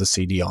putting another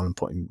CD on and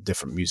putting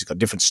different music, a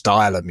different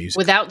style of music,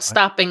 without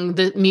stopping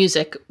the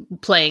music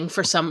playing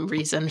for some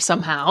reason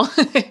somehow,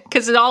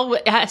 because it all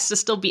has to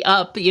still be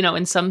up,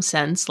 in some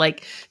sense.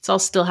 Like it's all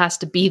still has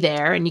to be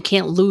there, and you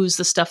can't lose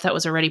the stuff that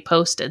was already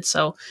posted.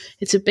 So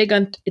it's a big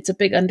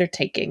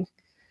undertaking.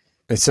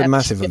 It's a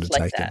massive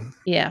undertaking. Like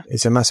yeah.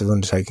 It's a massive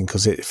undertaking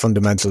because it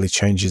fundamentally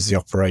changes the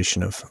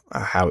operation of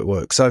how it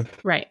works. So,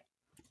 right.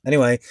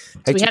 Anyway,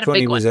 so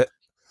HF20 was it.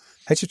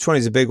 HF20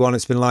 is a big one.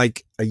 It's been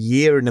like a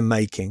year in the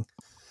making.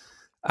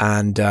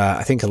 And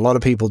I think a lot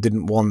of people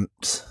didn't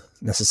want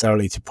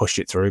necessarily to push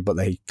it through, but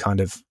they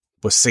kind of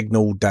were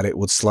signaled that it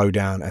would slow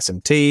down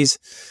SMTs.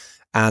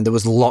 And there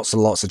was lots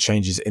and lots of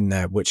changes in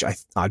there, which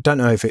I don't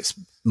know if it's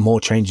more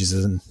changes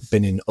than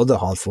been in other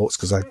hard forks,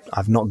 because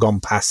I've not gone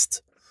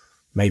past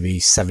maybe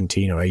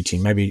 17 or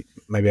 18. Maybe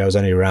I was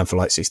only around for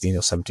like 16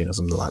 or 17 or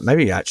something like that.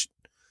 Maybe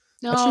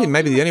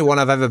maybe the only one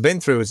I've ever been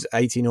through was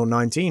 18 or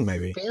 19,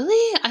 maybe.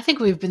 Really? I think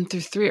we've been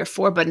through 3 or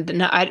 4, but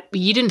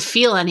you didn't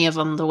feel any of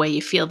them the way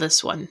you feel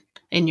this one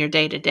in your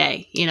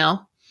day-to-day,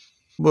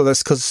 Well,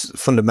 that's because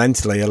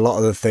fundamentally a lot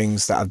of the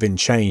things that have been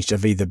changed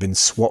have either been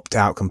swapped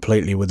out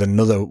completely with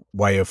another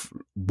way of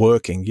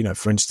working.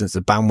 For instance,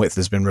 the bandwidth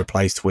has been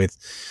replaced with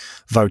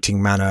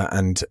voting mana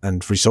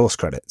and resource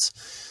credits.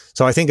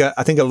 So I think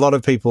a lot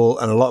of people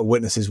and a lot of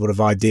witnesses would have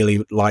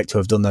ideally liked to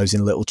have done those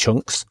in little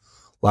chunks,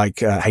 like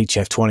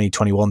HF 20,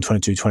 21,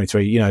 22,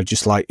 23,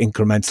 just like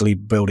incrementally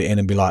build it in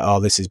and be like, oh,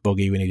 this is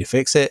buggy, we need to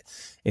fix it.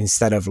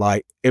 Instead of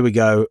like, here we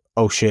go,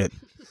 oh shit,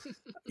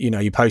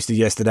 you posted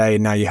yesterday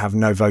and now you have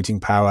no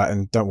voting power,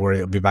 and don't worry,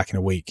 it'll be back in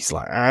a week. It's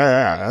like,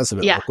 that's a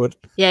bit awkward.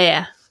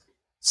 Yeah.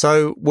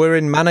 So we're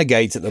in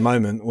Managate at the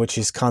moment, which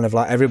is kind of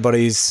like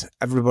everybody's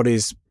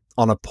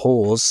on a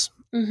pause.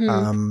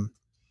 Mm-hmm.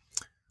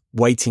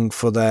 Waiting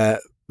for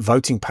their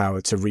voting power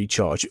to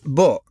recharge.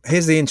 But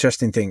here's the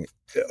interesting thing.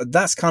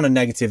 That's kind of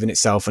negative in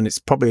itself, and it's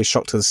probably a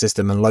shock to the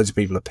system, and loads of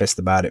people are pissed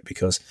about it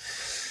because,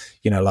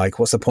 like,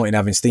 what's the point in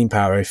having Steam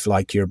power if,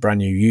 like, you're a brand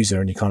new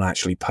user and you can't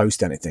actually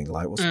post anything?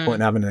 Like, what's the point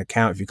in having an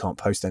account if you can't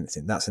post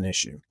anything? That's an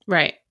issue.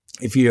 Right.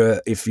 If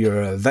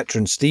you're a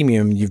veteran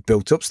Steamium, you've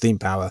built up Steam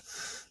power,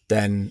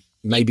 then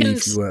maybe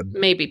if you were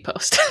maybe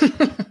post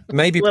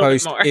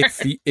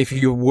if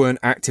you weren't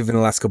active in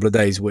the last couple of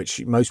days,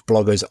 which most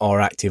bloggers are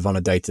active on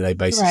a day-to-day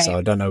basis. Right. So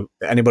I don't know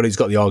anybody who's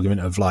got the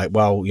argument of like,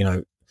 well,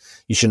 you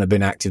shouldn't have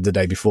been active the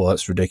day before.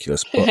 That's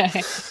ridiculous.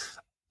 But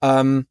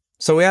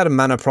so we had a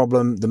mana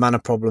problem. The mana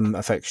problem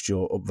affects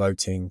your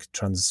upvoting,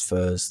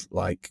 transfers,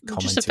 like commenting.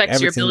 It just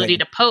affects your ability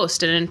to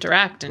post and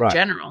interact in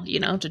general,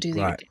 to do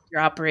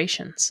your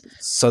operations.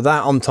 So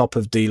that on top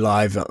of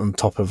DLive, on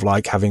top of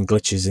like having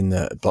glitches in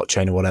the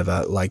blockchain or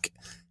whatever, like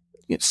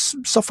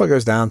software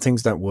goes down,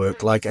 things don't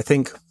work. Like I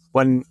think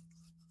when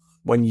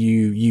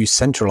you use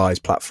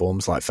centralized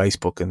platforms like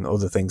Facebook and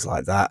other things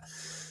like that,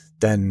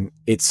 then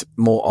it's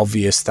more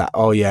obvious that,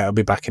 oh yeah, it'll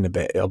be back in a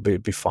bit. It'll be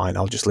fine.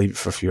 I'll just leave it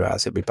for a few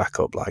hours. It'll be back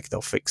up. Like,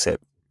 they'll fix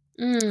it.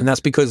 And that's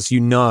because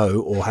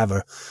or have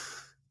a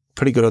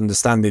pretty good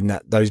understanding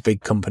that those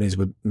big companies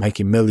were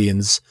making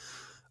millions.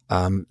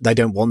 They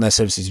don't want their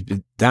services to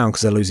be down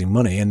because they're losing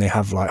money, and they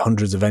have like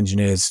hundreds of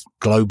engineers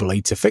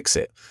globally to fix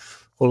it.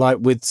 Well, like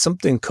with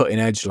something cutting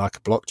edge like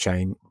a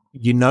blockchain,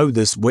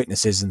 there's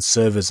witnesses and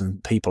servers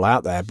and people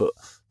out there, but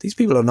these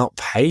people are not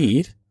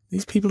paid.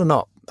 These people are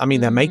not. I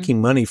mean, they're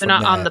making money from. They're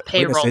not on the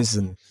payroll.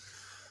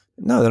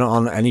 No, they're not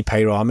on any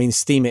payroll. I mean,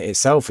 Steemit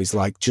itself is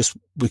like, just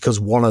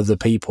because one of the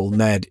people,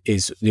 Ned,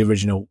 is the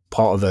original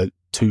part of a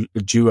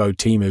duo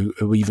team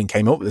who even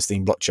came up with the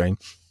Steem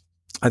blockchain.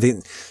 I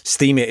think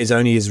Steemit is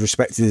only as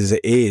respected as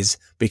it is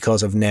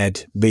because of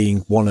Ned being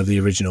one of the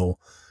original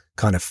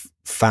kind of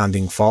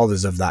founding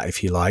fathers of that,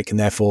 if you like. And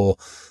therefore,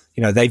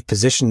 they've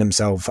positioned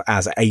themselves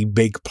as a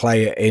big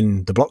player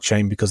in the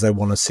blockchain because they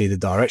want to see the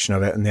direction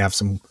of it. And they have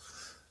some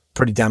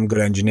pretty damn good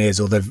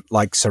engineers, or they've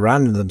like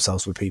surrounded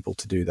themselves with people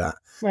to do that.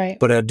 Right.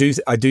 But I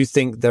do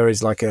think there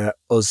is like a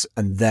us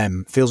and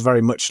them. Feels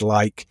very much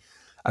like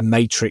a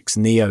Matrix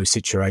Neo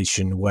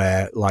situation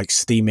where like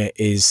Steemit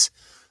is,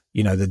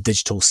 the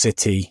digital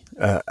city,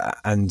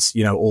 and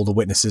all the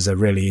witnesses are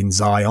really in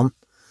Zion.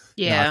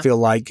 Yeah. I feel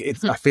like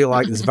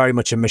there's very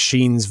much a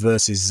machines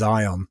versus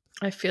Zion.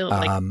 I feel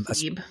like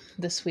Glebe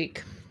this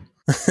week.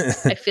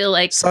 I feel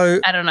like,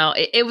 I don't know.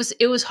 It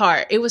was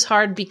hard. It was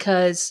hard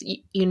because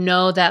you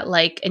know that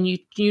like, and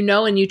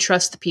and you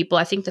trust the people.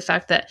 I think the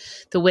fact that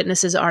the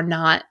witnesses are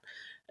not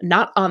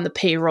on the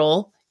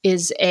payroll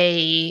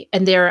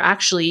and they're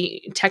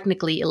actually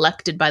technically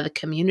elected by the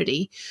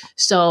community.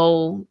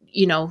 So,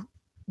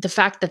 the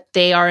fact that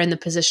they are in the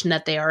position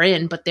that they are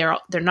in, but they're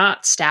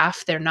not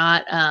staff. They're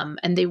not,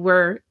 and they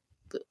were,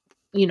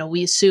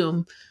 we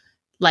assume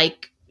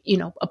like,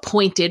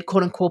 appointed,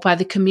 quote unquote, by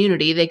the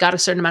community. They got a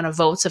certain amount of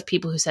votes of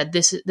people who said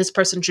this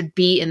person should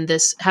be in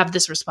this, have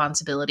this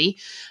responsibility.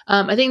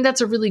 I think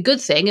that's a really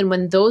good thing. And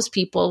when those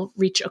people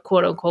reach a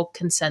quote unquote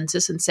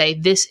consensus and say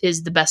this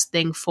is the best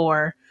thing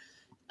for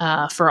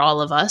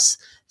all of us,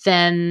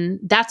 then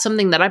that's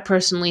something that I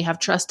personally have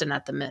trust in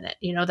at the minute.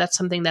 That's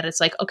something that it's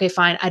like, okay,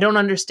 fine. I don't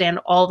understand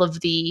all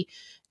of the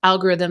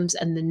algorithms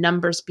and the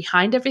numbers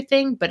behind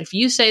everything, but if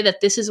you say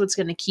that this is what's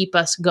going to keep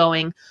us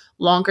going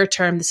longer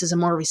term, this is a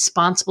more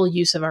responsible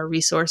use of our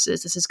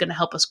resources, this is going to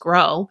help us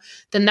grow,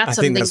 then that's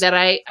something that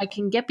I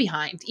can get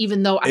behind,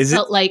 even though I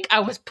felt like I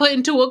was put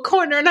into a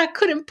corner and I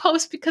couldn't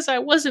post because I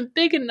wasn't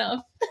big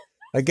enough.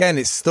 Again,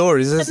 it's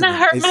stories, isn't it? And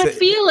that hurt my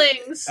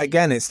feelings.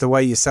 Again, it's the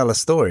way you sell a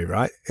story,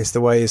 right? It's the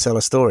way you sell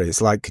a story.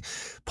 It's like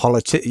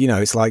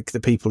it's like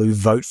the people who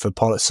vote for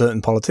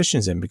certain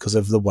politicians in because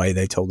of the way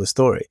they told the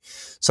story.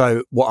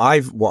 So what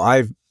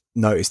I've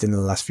noticed in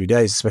the last few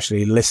days,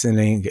 especially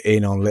listening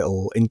in on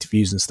little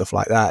interviews and stuff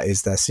like that,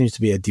 is there seems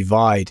to be a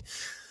divide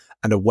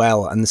and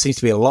and there seems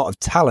to be a lot of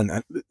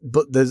talent,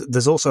 but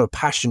there's also a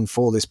passion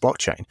for this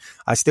blockchain.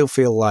 I still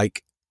feel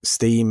like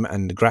Steem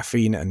and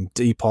Graphene and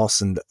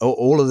DPoS and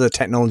all of the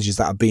technologies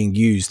that are being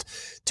used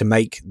to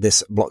make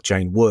this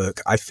blockchain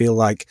work, I feel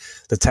like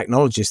the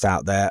technologists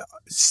out there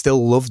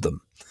still love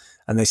them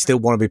and they still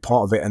want to be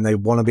part of it and they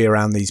want to be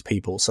around these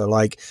people. So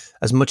like,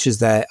 as much as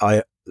there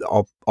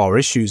are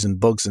issues and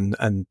bugs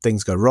and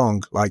things go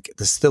wrong, like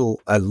there's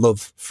still a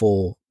love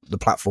for the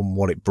platform and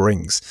what it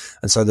brings.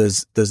 And so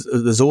there's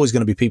always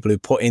going to be people who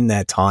put in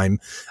their time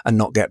and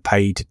not get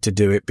paid to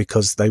do it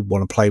because they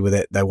want to play with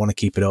it, they want to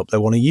keep it up, they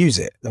want to use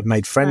it, they've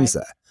made friends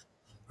there,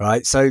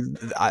 right? So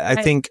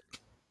I think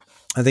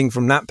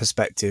from that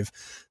perspective,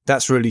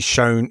 that's really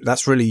shown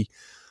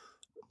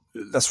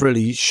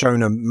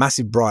a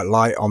massive bright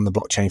light on the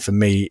blockchain for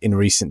me in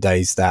recent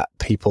days, that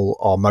people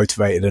are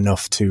motivated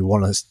enough to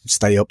want to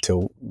stay up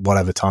till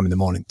whatever time in the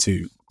morning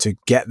to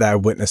get their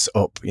witness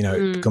up.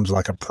 It becomes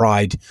like a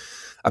pride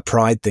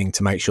thing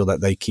to make sure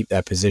that they keep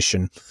their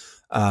position.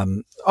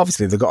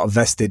 Obviously they've got a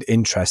vested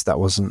interest. That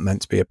wasn't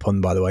meant to be a pun,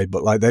 by the way,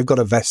 but like they've got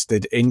a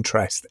vested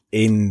interest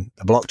in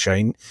the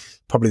blockchain.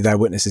 Probably their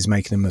witness is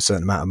making them a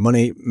certain amount of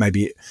money.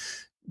 Maybe it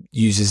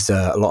uses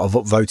a lot of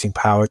upvoting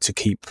power to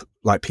keep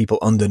like people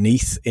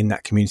underneath in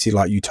that community,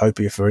 like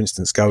Utopia, for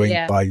instance, going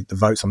by the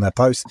votes on their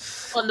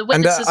posts. Well, and the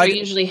witnesses are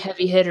usually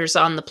heavy hitters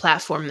on the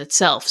platform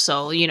itself.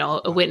 So,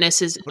 a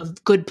witness is a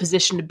good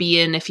position to be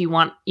in if you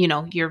want,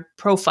 your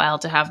profile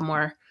to have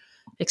more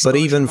exposure, but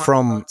even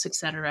votes,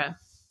 etc.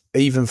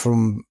 Even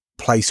from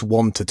place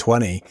 1 to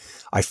 20,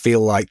 I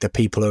feel like the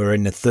people who are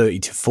in the 30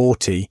 to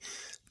 40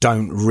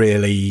 don't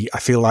really, I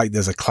feel like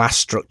there's a class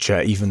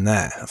structure even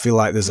there. I feel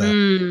like there's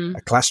a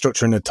class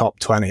structure in the top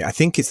 20. I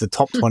think it's the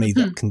top 20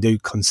 that can do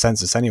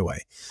consensus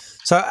anyway.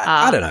 So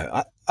I don't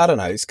know. I don't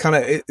know. It's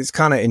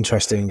kind of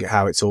interesting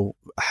how it's all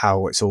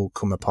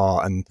come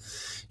apart. And,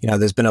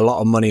 there's been a lot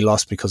of money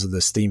lost because of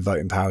the Steem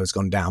voting power has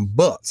gone down.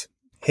 But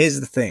here's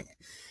the thing.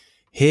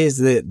 Here's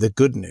the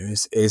good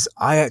news is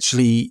I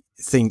actually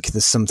think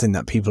there's something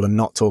that people are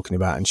not talking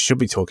about and should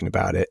be talking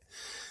about it.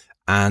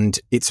 And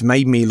it's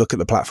made me look at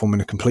the platform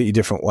in a completely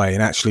different way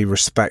and actually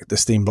respect the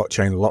Steem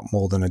blockchain a lot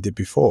more than I did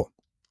before.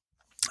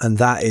 And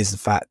that is the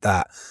fact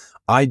that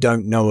I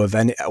don't know of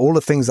any, all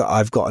the things that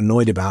I've got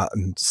annoyed about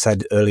and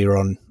said earlier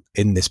on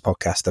in this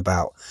podcast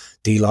about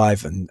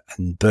DLive and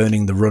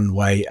burning the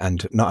runway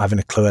and not having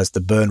a clue as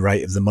to the burn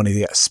rate of the money that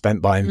gets spent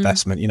by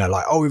investment. You know,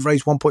 like, oh, we've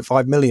raised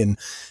 1.5 million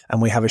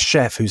and we have a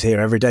chef who's here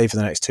every day for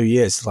the next 2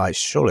 years. Like,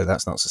 surely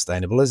that's not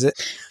sustainable, is it?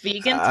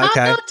 Vegan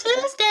Taco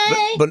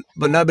Tuesday. But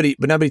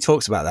nobody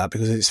talks about that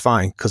because it's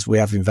fine because we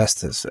have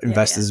investors.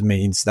 Investors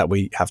means that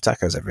we have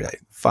tacos every day.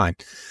 Fine.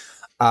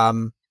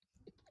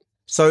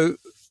 So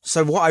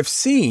what I've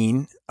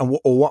seen or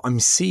what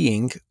I'm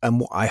seeing and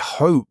what I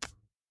hope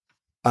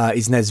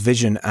is Ned's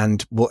vision,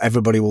 and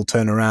everybody will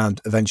turn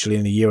around eventually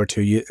in a year or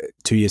 2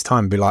 years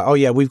time and be like, oh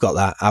yeah, we've got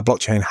that. Our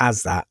blockchain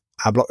has that.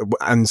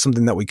 And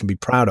something that we can be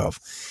proud of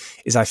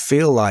is I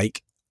feel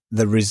like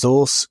the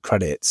resource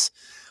credits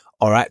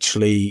are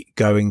actually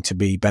going to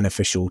be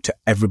beneficial to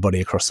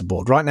everybody across the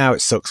board. Right now it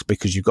sucks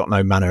because you've got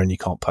no mana and you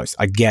can't post.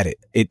 I get it.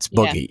 It's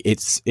buggy. Yeah.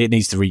 It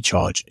needs to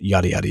recharge,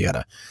 yada, yada,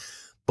 yada.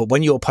 But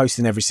when you're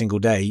posting every single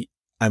day,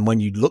 and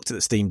when you looked at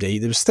the SteamD,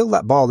 there was still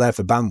that bar there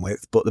for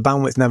bandwidth, but the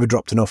bandwidth never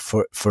dropped enough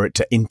for it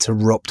to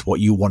interrupt what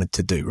you wanted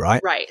to do,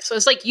 right? Right. So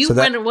it's like you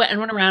went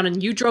around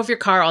and you drove your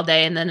car all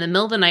day, and then in the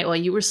middle of the night while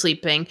you were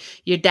sleeping,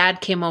 your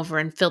dad came over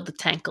and filled the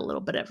tank a little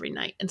bit every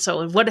night. And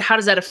so how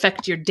does that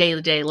affect your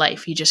day-to-day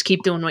life? You just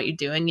keep doing what you're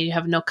doing. You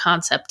have no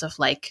concept of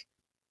like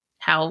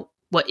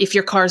if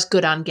your car's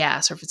good on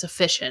gas or if it's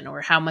efficient or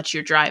how much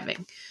you're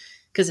driving,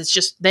 because it's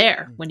just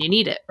there when you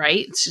need it,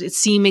 right? It's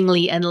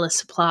seemingly endless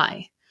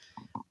supply.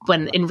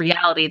 When in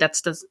reality, that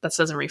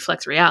doesn't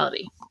reflect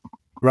reality.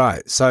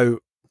 Right. So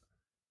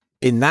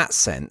in that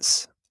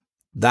sense,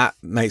 that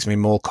makes me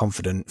more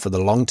confident for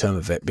the long term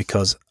of it,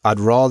 because I'd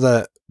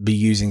rather be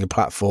using a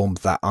platform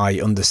that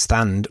I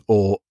understand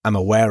or am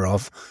aware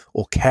of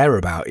or care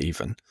about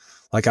even.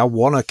 Like, I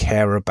want to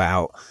care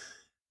about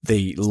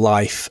the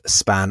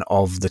lifespan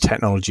of the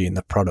technology and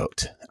the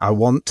product. I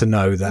want to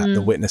know that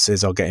the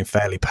witnesses are getting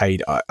fairly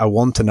paid. I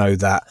want to know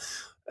that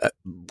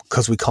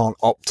because we can't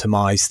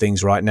optimize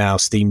things right now,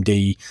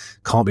 SteamD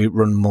can't be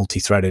run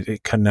multi-threaded.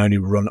 It can only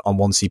run on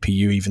one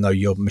CPU, even though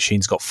your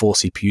machine's got 4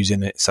 CPUs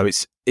in it. So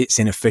it's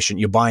inefficient.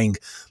 You're buying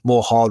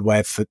more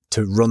hardware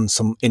to run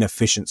some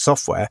inefficient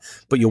software,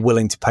 but you're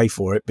willing to pay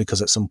for it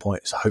because at some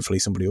point, hopefully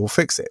somebody will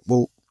fix it.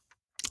 Well,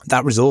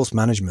 that resource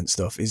management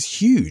stuff is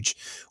huge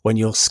when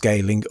you're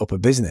scaling up a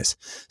business,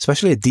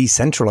 especially a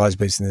decentralized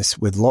business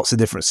with lots of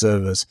different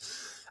servers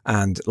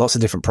and lots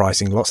of different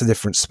pricing, lots of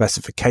different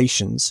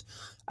specifications.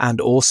 And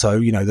also,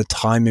 you know, the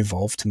time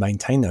involved to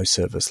maintain those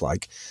servers.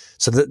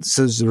 So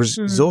there's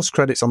resource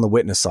credits on the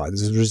witness side.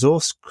 There's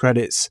resource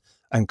credits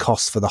and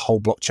costs for the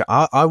whole blockchain.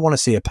 I want to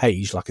see a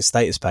page, like a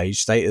status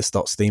page,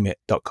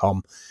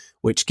 status.steemit.com,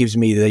 which gives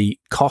me the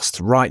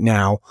cost right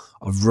now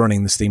of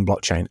running the Steem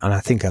blockchain. And I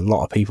think a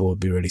lot of people would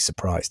be really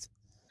surprised.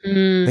 I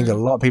think a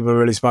lot of people are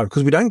really surprised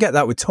because we don't get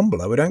that with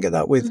Tumblr. We don't get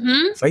that with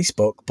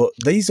Facebook. But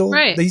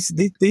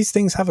these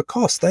things have a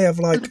cost. They have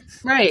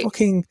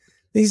fucking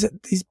these.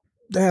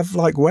 They have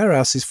like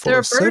warehouses full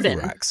of server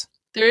racks.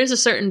 There is a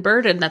certain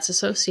burden that's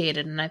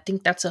associated, and I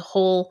think that's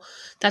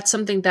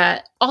something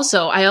that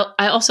also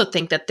I also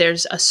think that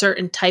there's a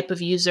certain type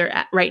of user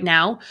right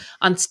now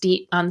on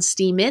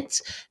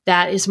Steemit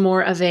that is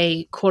more of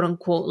a quote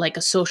unquote like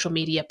a social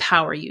media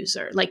power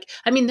user. Like,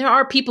 I mean, there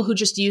are people who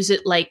just use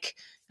it like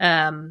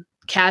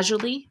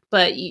casually,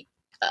 but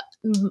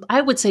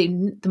I would say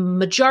the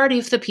majority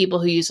of the people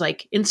who use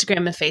like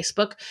Instagram and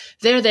Facebook,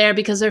 they're there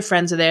because their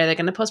friends are there. They're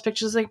going to post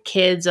pictures of their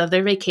kids, of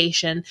their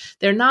vacation.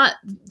 They're not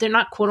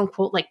quote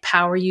unquote like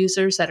power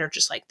users that are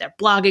just like, they're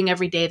blogging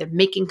every day. They're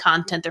making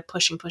content. They're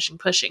pushing.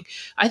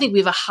 I think we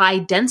have a high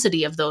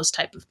density of those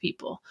type of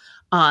people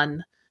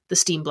on the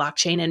Steem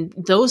blockchain. And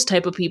those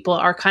type of people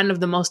are kind of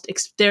the most,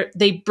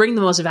 they bring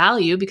the most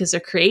value because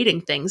they're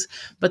creating things,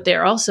 but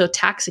they're also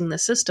taxing the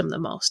system the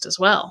most as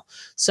well.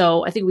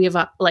 So I think we have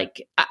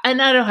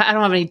and I don't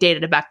have any data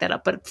to back that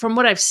up, but from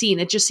what I've seen,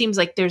 it just seems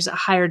like there's a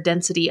higher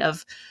density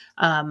of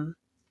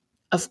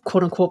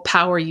quote unquote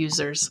power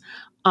users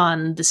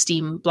on the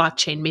Steem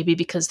blockchain, maybe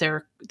because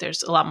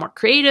there's a lot more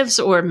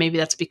creatives, or maybe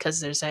that's because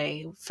there's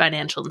a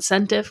financial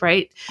incentive,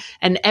 right?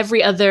 And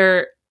every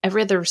other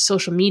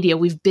social media,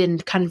 we've been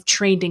kind of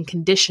trained and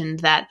conditioned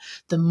that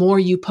the more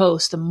you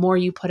post, the more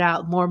you put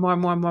out,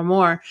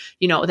 more,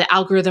 you know, the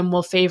algorithm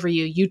will favor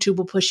you. YouTube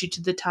will push you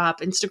to the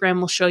top.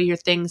 Instagram will show your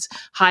things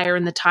higher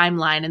in the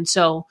timeline. And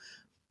so,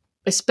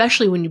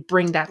 especially when you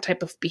bring that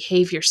type of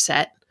behavior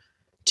set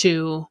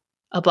to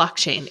a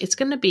blockchain, it's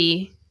going to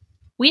be,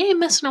 we ain't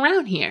messing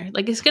around here.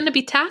 Like, it's going to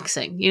be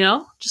taxing, you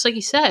know, just like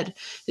you said,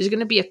 there's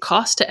going to be a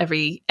cost to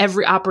every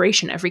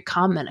operation, every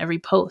comment, every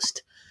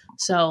post.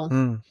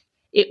 So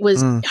it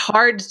was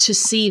hard to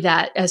see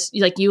that, as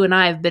like you and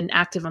I have been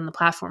active on the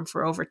platform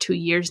for over 2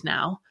 years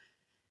now,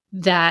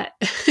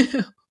 that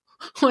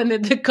when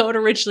the code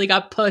originally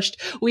got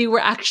pushed, we were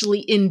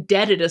actually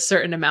indebted a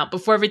certain amount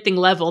before everything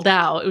leveled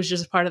out. It was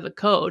just part of the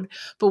code,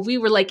 but we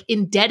were like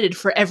indebted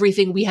for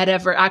everything we had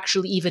ever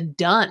actually even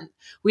done.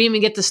 We didn't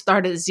even get to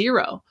start at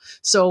zero.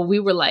 So we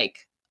were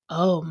like,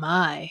 oh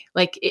my,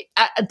 like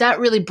that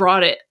really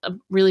brought it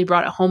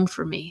home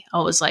for me.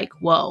 I was like,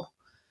 whoa,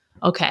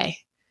 okay.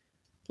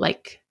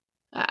 Like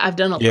I've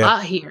done a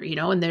lot here, you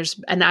know,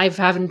 and I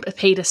haven't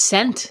paid a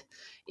cent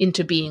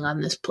into being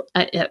on this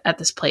at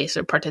this place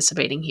or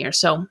participating here.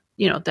 So,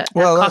 you know, that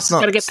cost has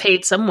got to get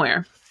paid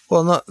somewhere.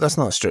 Well, that's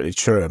not strictly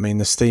true. I mean,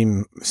 the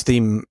Steam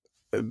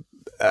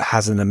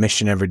has an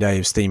emission every day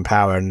of Steam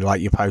power, and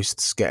like your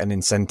posts get an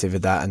incentive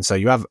of that, and so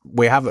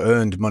we have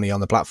earned money on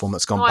the platform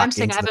that's gone back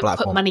into the platform. I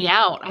haven't put money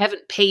out. I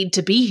haven't paid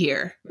to be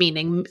here,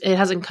 meaning it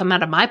hasn't come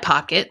out of my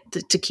pocket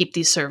to keep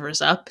these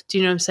servers up. Do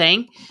you know what I'm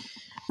saying?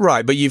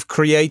 Right, but you've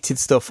created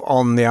stuff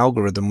on the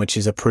algorithm, which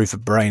is a proof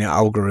of brain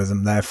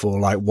algorithm. Therefore,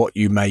 like what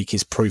you make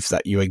is proof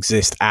that you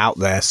exist out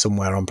there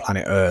somewhere on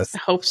planet Earth. I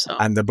hope so.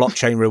 And the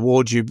blockchain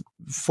rewards you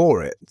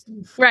for it.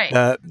 Right.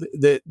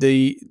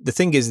 The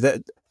thing is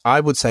that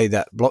I would say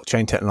that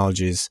blockchain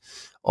technologies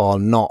are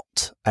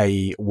not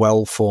a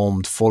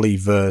well-formed, fully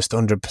versed,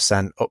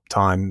 100%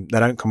 uptime. They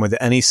don't come with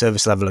any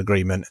service level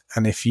agreement.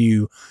 And if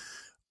you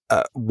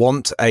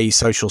want a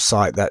social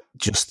site that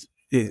just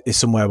is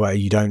somewhere where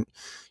you don't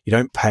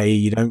pay,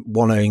 you don't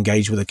want to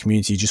engage with the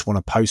community, you just want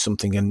to post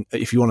something, and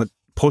if you want to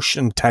push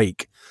and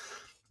take,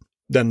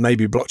 then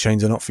maybe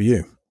blockchains are not for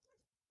you.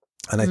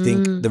 And I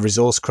think the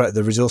resource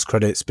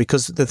credits,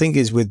 because the thing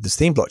is with the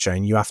Steam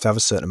blockchain, you have to have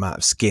a certain amount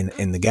of skin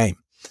in the game.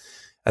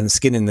 And the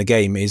skin in the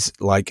game is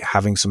like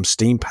having some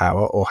Steam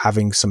power or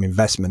having some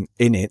investment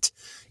in it,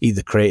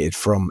 either created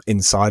from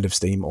inside of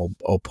Steam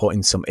or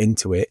putting some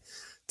into it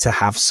to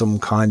have some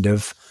kind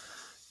of,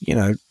 you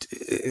know,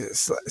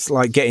 it's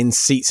like getting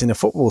seats in a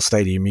football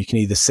stadium. You can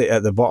either sit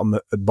at the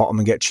bottom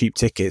and get cheap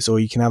tickets, or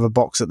you can have a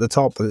box at the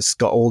top that's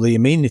got all the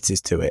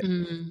amenities to it.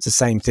 It's the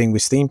same thing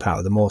with Steam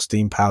power. The more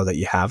Steam power that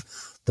you have,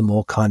 the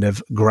more kind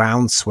of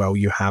groundswell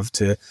you have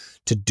to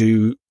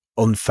do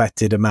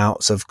unfettered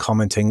amounts of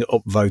commenting,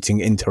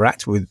 upvoting,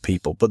 interact with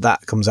people. But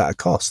that comes at a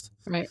cost.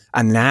 Right.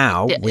 And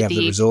now we have the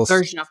resource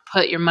version of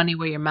put your money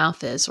where your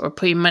mouth is, or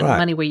put your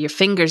money where your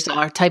fingers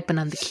are, typing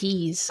on the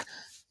keys.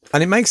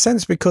 And it makes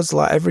sense because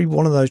like every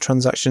one of those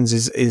transactions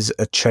is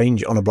a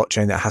change on a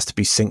blockchain that has to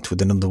be synced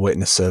with another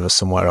witness server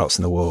somewhere else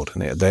in the world.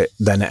 And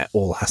then it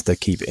all has to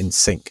keep it in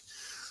sync.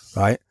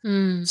 Right.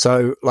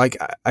 So like,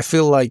 I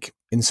feel like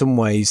in some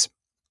ways,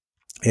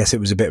 yes,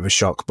 it was a bit of a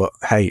shock, but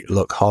hey,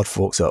 look, hard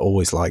forks are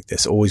always like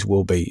this, always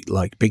will be,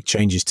 like big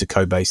changes to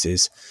code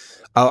bases.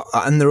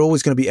 And they're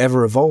always going to be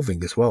ever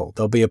evolving as well.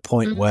 There'll be a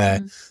point where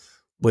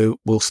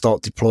we'll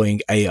start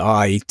deploying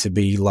AI to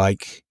be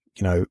like,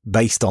 you know,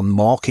 based on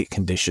market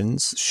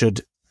conditions.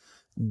 Should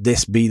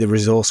this be the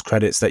resource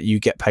credits that you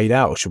get paid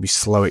out, or should we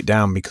slow it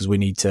down because we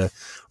need to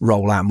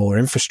roll out more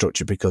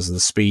infrastructure because of the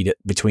speed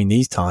between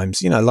these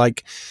times? You know,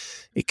 like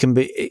it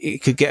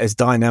could get as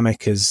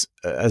dynamic as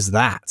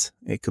that.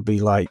 It could be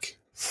like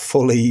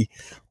fully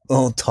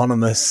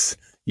autonomous,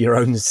 your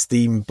own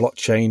Steam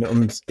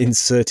blockchain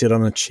inserted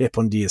on a chip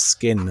under your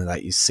skin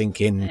that you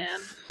sync in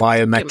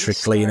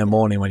biometrically in the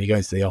morning when you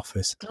go to the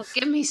office. Don't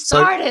get me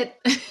started.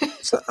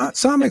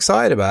 So I'm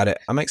excited about it.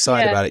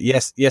 About it.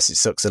 Yes, it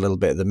sucks a little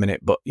bit at the minute,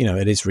 but you know,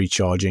 it is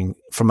recharging.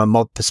 From a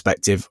mod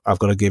perspective, I've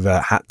got to give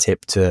a hat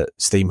tip to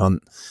Steam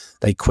Hunt.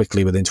 They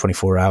quickly, within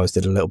 24 hours,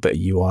 did a little bit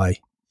of UI,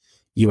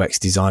 UX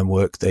design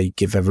work. They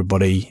give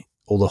everybody,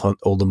 all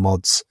the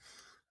mods,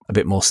 a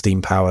bit more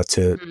Steam power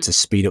to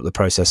speed up the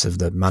process of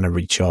the mana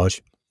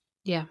recharge.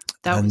 Yeah,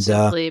 that was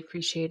definitely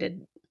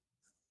appreciated.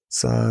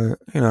 So,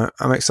 you know,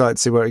 I'm excited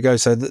to see where it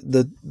goes. So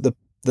the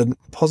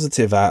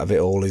positive out of it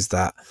all is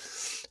that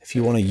if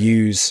you want to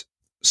use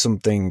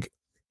something,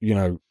 you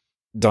know,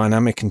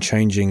 dynamic and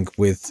changing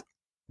with,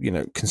 you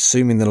know,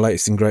 consuming the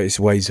latest and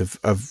greatest ways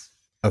of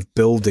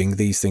building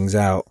these things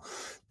out,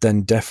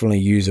 then definitely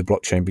use a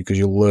blockchain because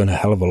you'll learn a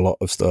hell of a lot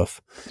of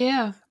stuff.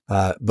 Yeah.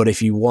 But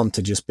if you want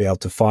to just be able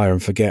to fire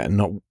and forget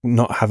and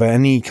not have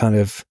any kind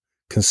of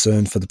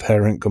concern for the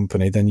parent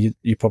company, then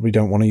you probably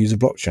don't want to use a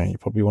blockchain. You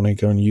probably want to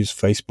go and use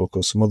Facebook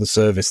or some other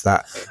service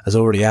that has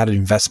already added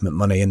investment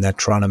money and they're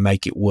trying to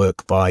make it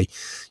work by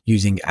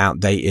using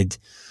outdated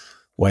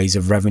ways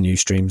of revenue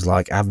streams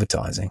like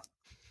advertising.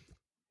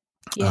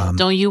 Yeah.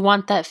 Don't you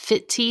want that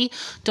fit tea?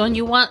 Don't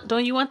you want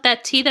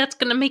that tea that's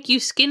going to make you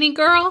skinny,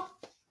 girl?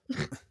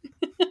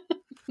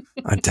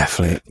 I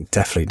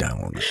definitely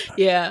don't want it.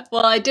 Yeah.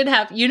 Well, I did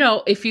have, you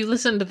know, if you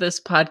listen to this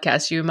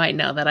podcast, you might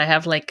know that I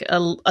have like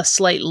a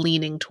slight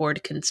leaning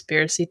toward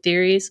conspiracy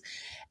theories.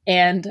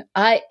 And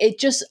it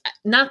just,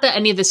 not that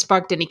any of this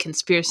sparked any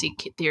conspiracy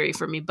theory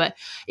for me, but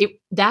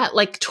that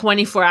like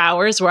 24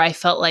 hours where I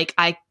felt like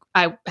I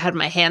had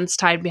my hands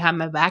tied behind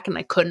my back and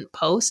I couldn't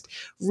post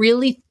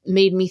really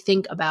made me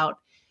think about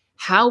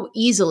how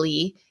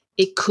easily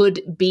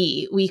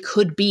we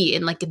could be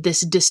in like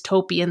this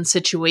dystopian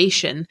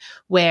situation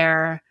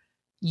where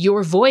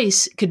your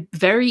voice could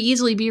very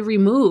easily be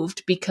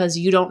removed because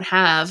you don't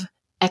have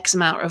X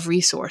amount of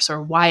resource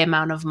or Y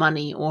amount of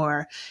money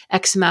or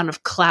X amount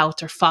of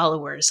clout or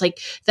followers. Like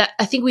that,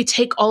 I think we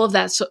take all of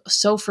that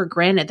so for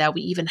granted that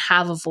we even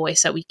have a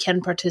voice, that we can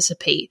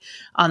participate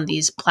on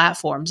these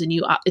platforms. And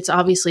it's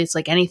obviously, it's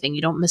like anything,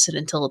 you don't miss it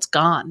until it's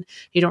gone.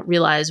 You don't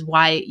realize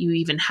why you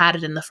even had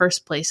it in the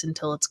first place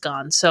until it's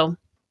gone. So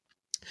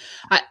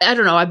I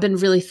don't know. I've been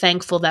really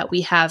thankful that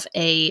we have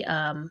a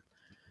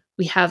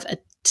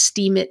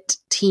Steemit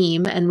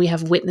team, and we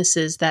have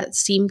witnesses that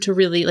seem to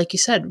really, like you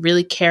said,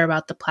 really care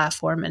about the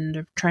platform, and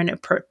they're trying to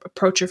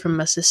approach it from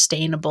a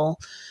sustainable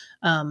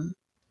and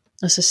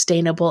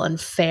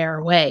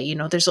fair way. You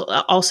know, there's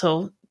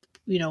also,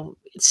 you know,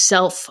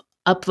 self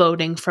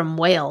upvoting from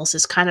whales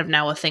is kind of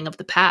now a thing of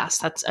the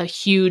past. That's a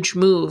huge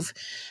move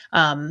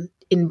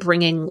in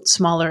bringing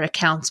smaller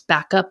accounts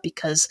back up,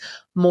 because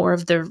more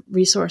of the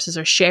resources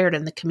are shared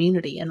in the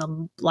community. And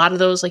a lot of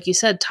those, like you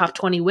said, top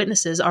 20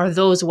 witnesses are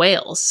those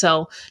whales.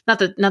 So not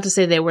to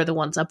say they were the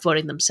ones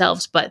upvoting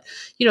themselves, but,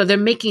 you know, they're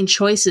making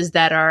choices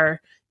that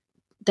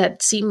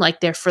seem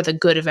like they're for the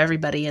good of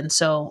everybody. And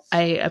so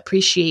I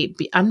appreciate,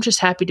 I'm just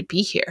happy to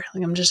be here.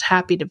 Like, I'm just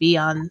happy to be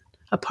on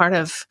a part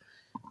of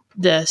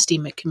the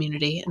Steemit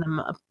community. And I'm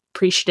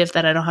appreciative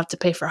that I don't have to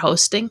pay for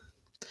hosting.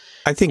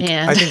 I think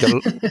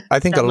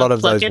a lot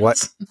of those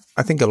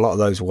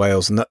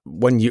whales, and that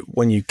when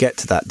you get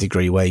to that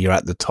degree where you're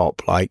at the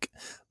top, like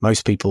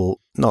most people,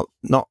 not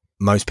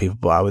most people,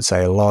 but I would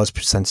say a large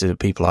percentage of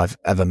people I've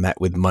ever met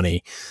with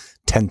money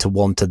tend to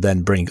want to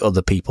then bring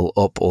other people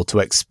up, or to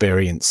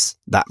experience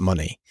that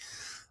money,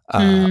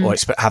 or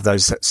have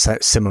those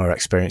similar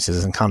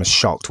experiences, and kind of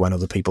shocked when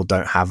other people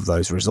don't have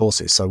those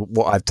resources. So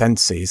what I tend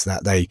to see is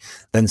that they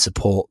then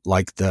support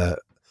like a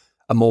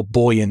more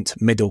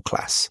buoyant middle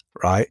class,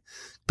 right?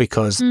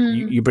 Because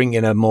you bring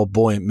in a more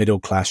buoyant middle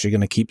class, you're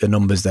going to keep the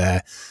numbers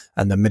there,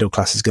 and the middle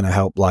class is going to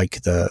help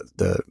like the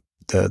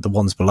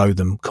ones below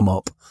them come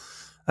up.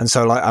 And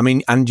so, like, I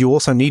mean, and you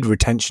also need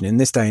retention in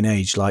this day and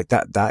age. Like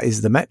that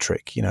is the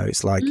metric. You know,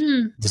 it's like,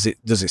 does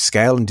it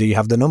scale, and do you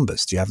have the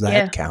numbers? Do you have the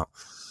head count?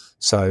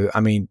 So, I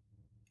mean,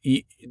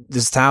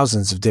 there's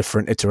thousands of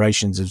different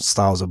iterations of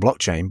styles of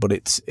blockchain, but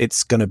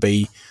it's going to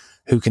be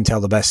who can tell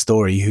the best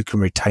story, who can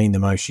retain the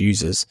most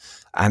users,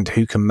 and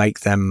who can make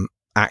them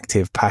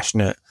active,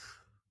 passionate,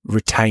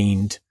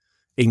 retained,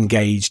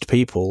 engaged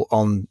people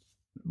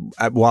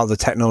while the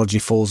technology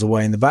falls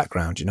away in the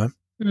background, you know?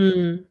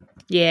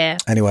 Yeah.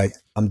 Anyway,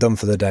 I'm done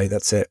for the day.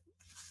 That's it.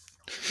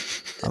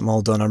 I'm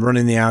all done. I'm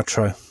running the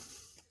outro.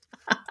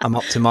 I'm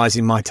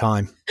optimizing my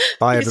time.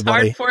 Bye,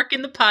 everybody. He's hard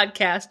forking the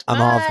podcast. Bye. I'm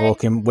hard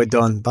forking. We're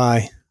done.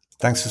 Bye.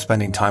 Thanks for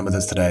spending time with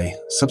us today.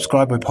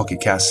 Subscribe with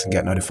Pocket Casts and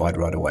get notified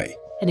right away.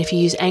 And if you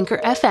use Anchor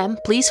FM,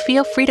 please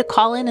feel free to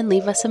call in and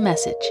leave us a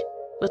message.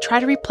 We'll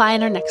try to reply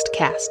in our next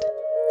cast.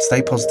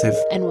 Stay positive.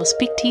 And we'll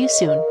speak to you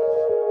soon.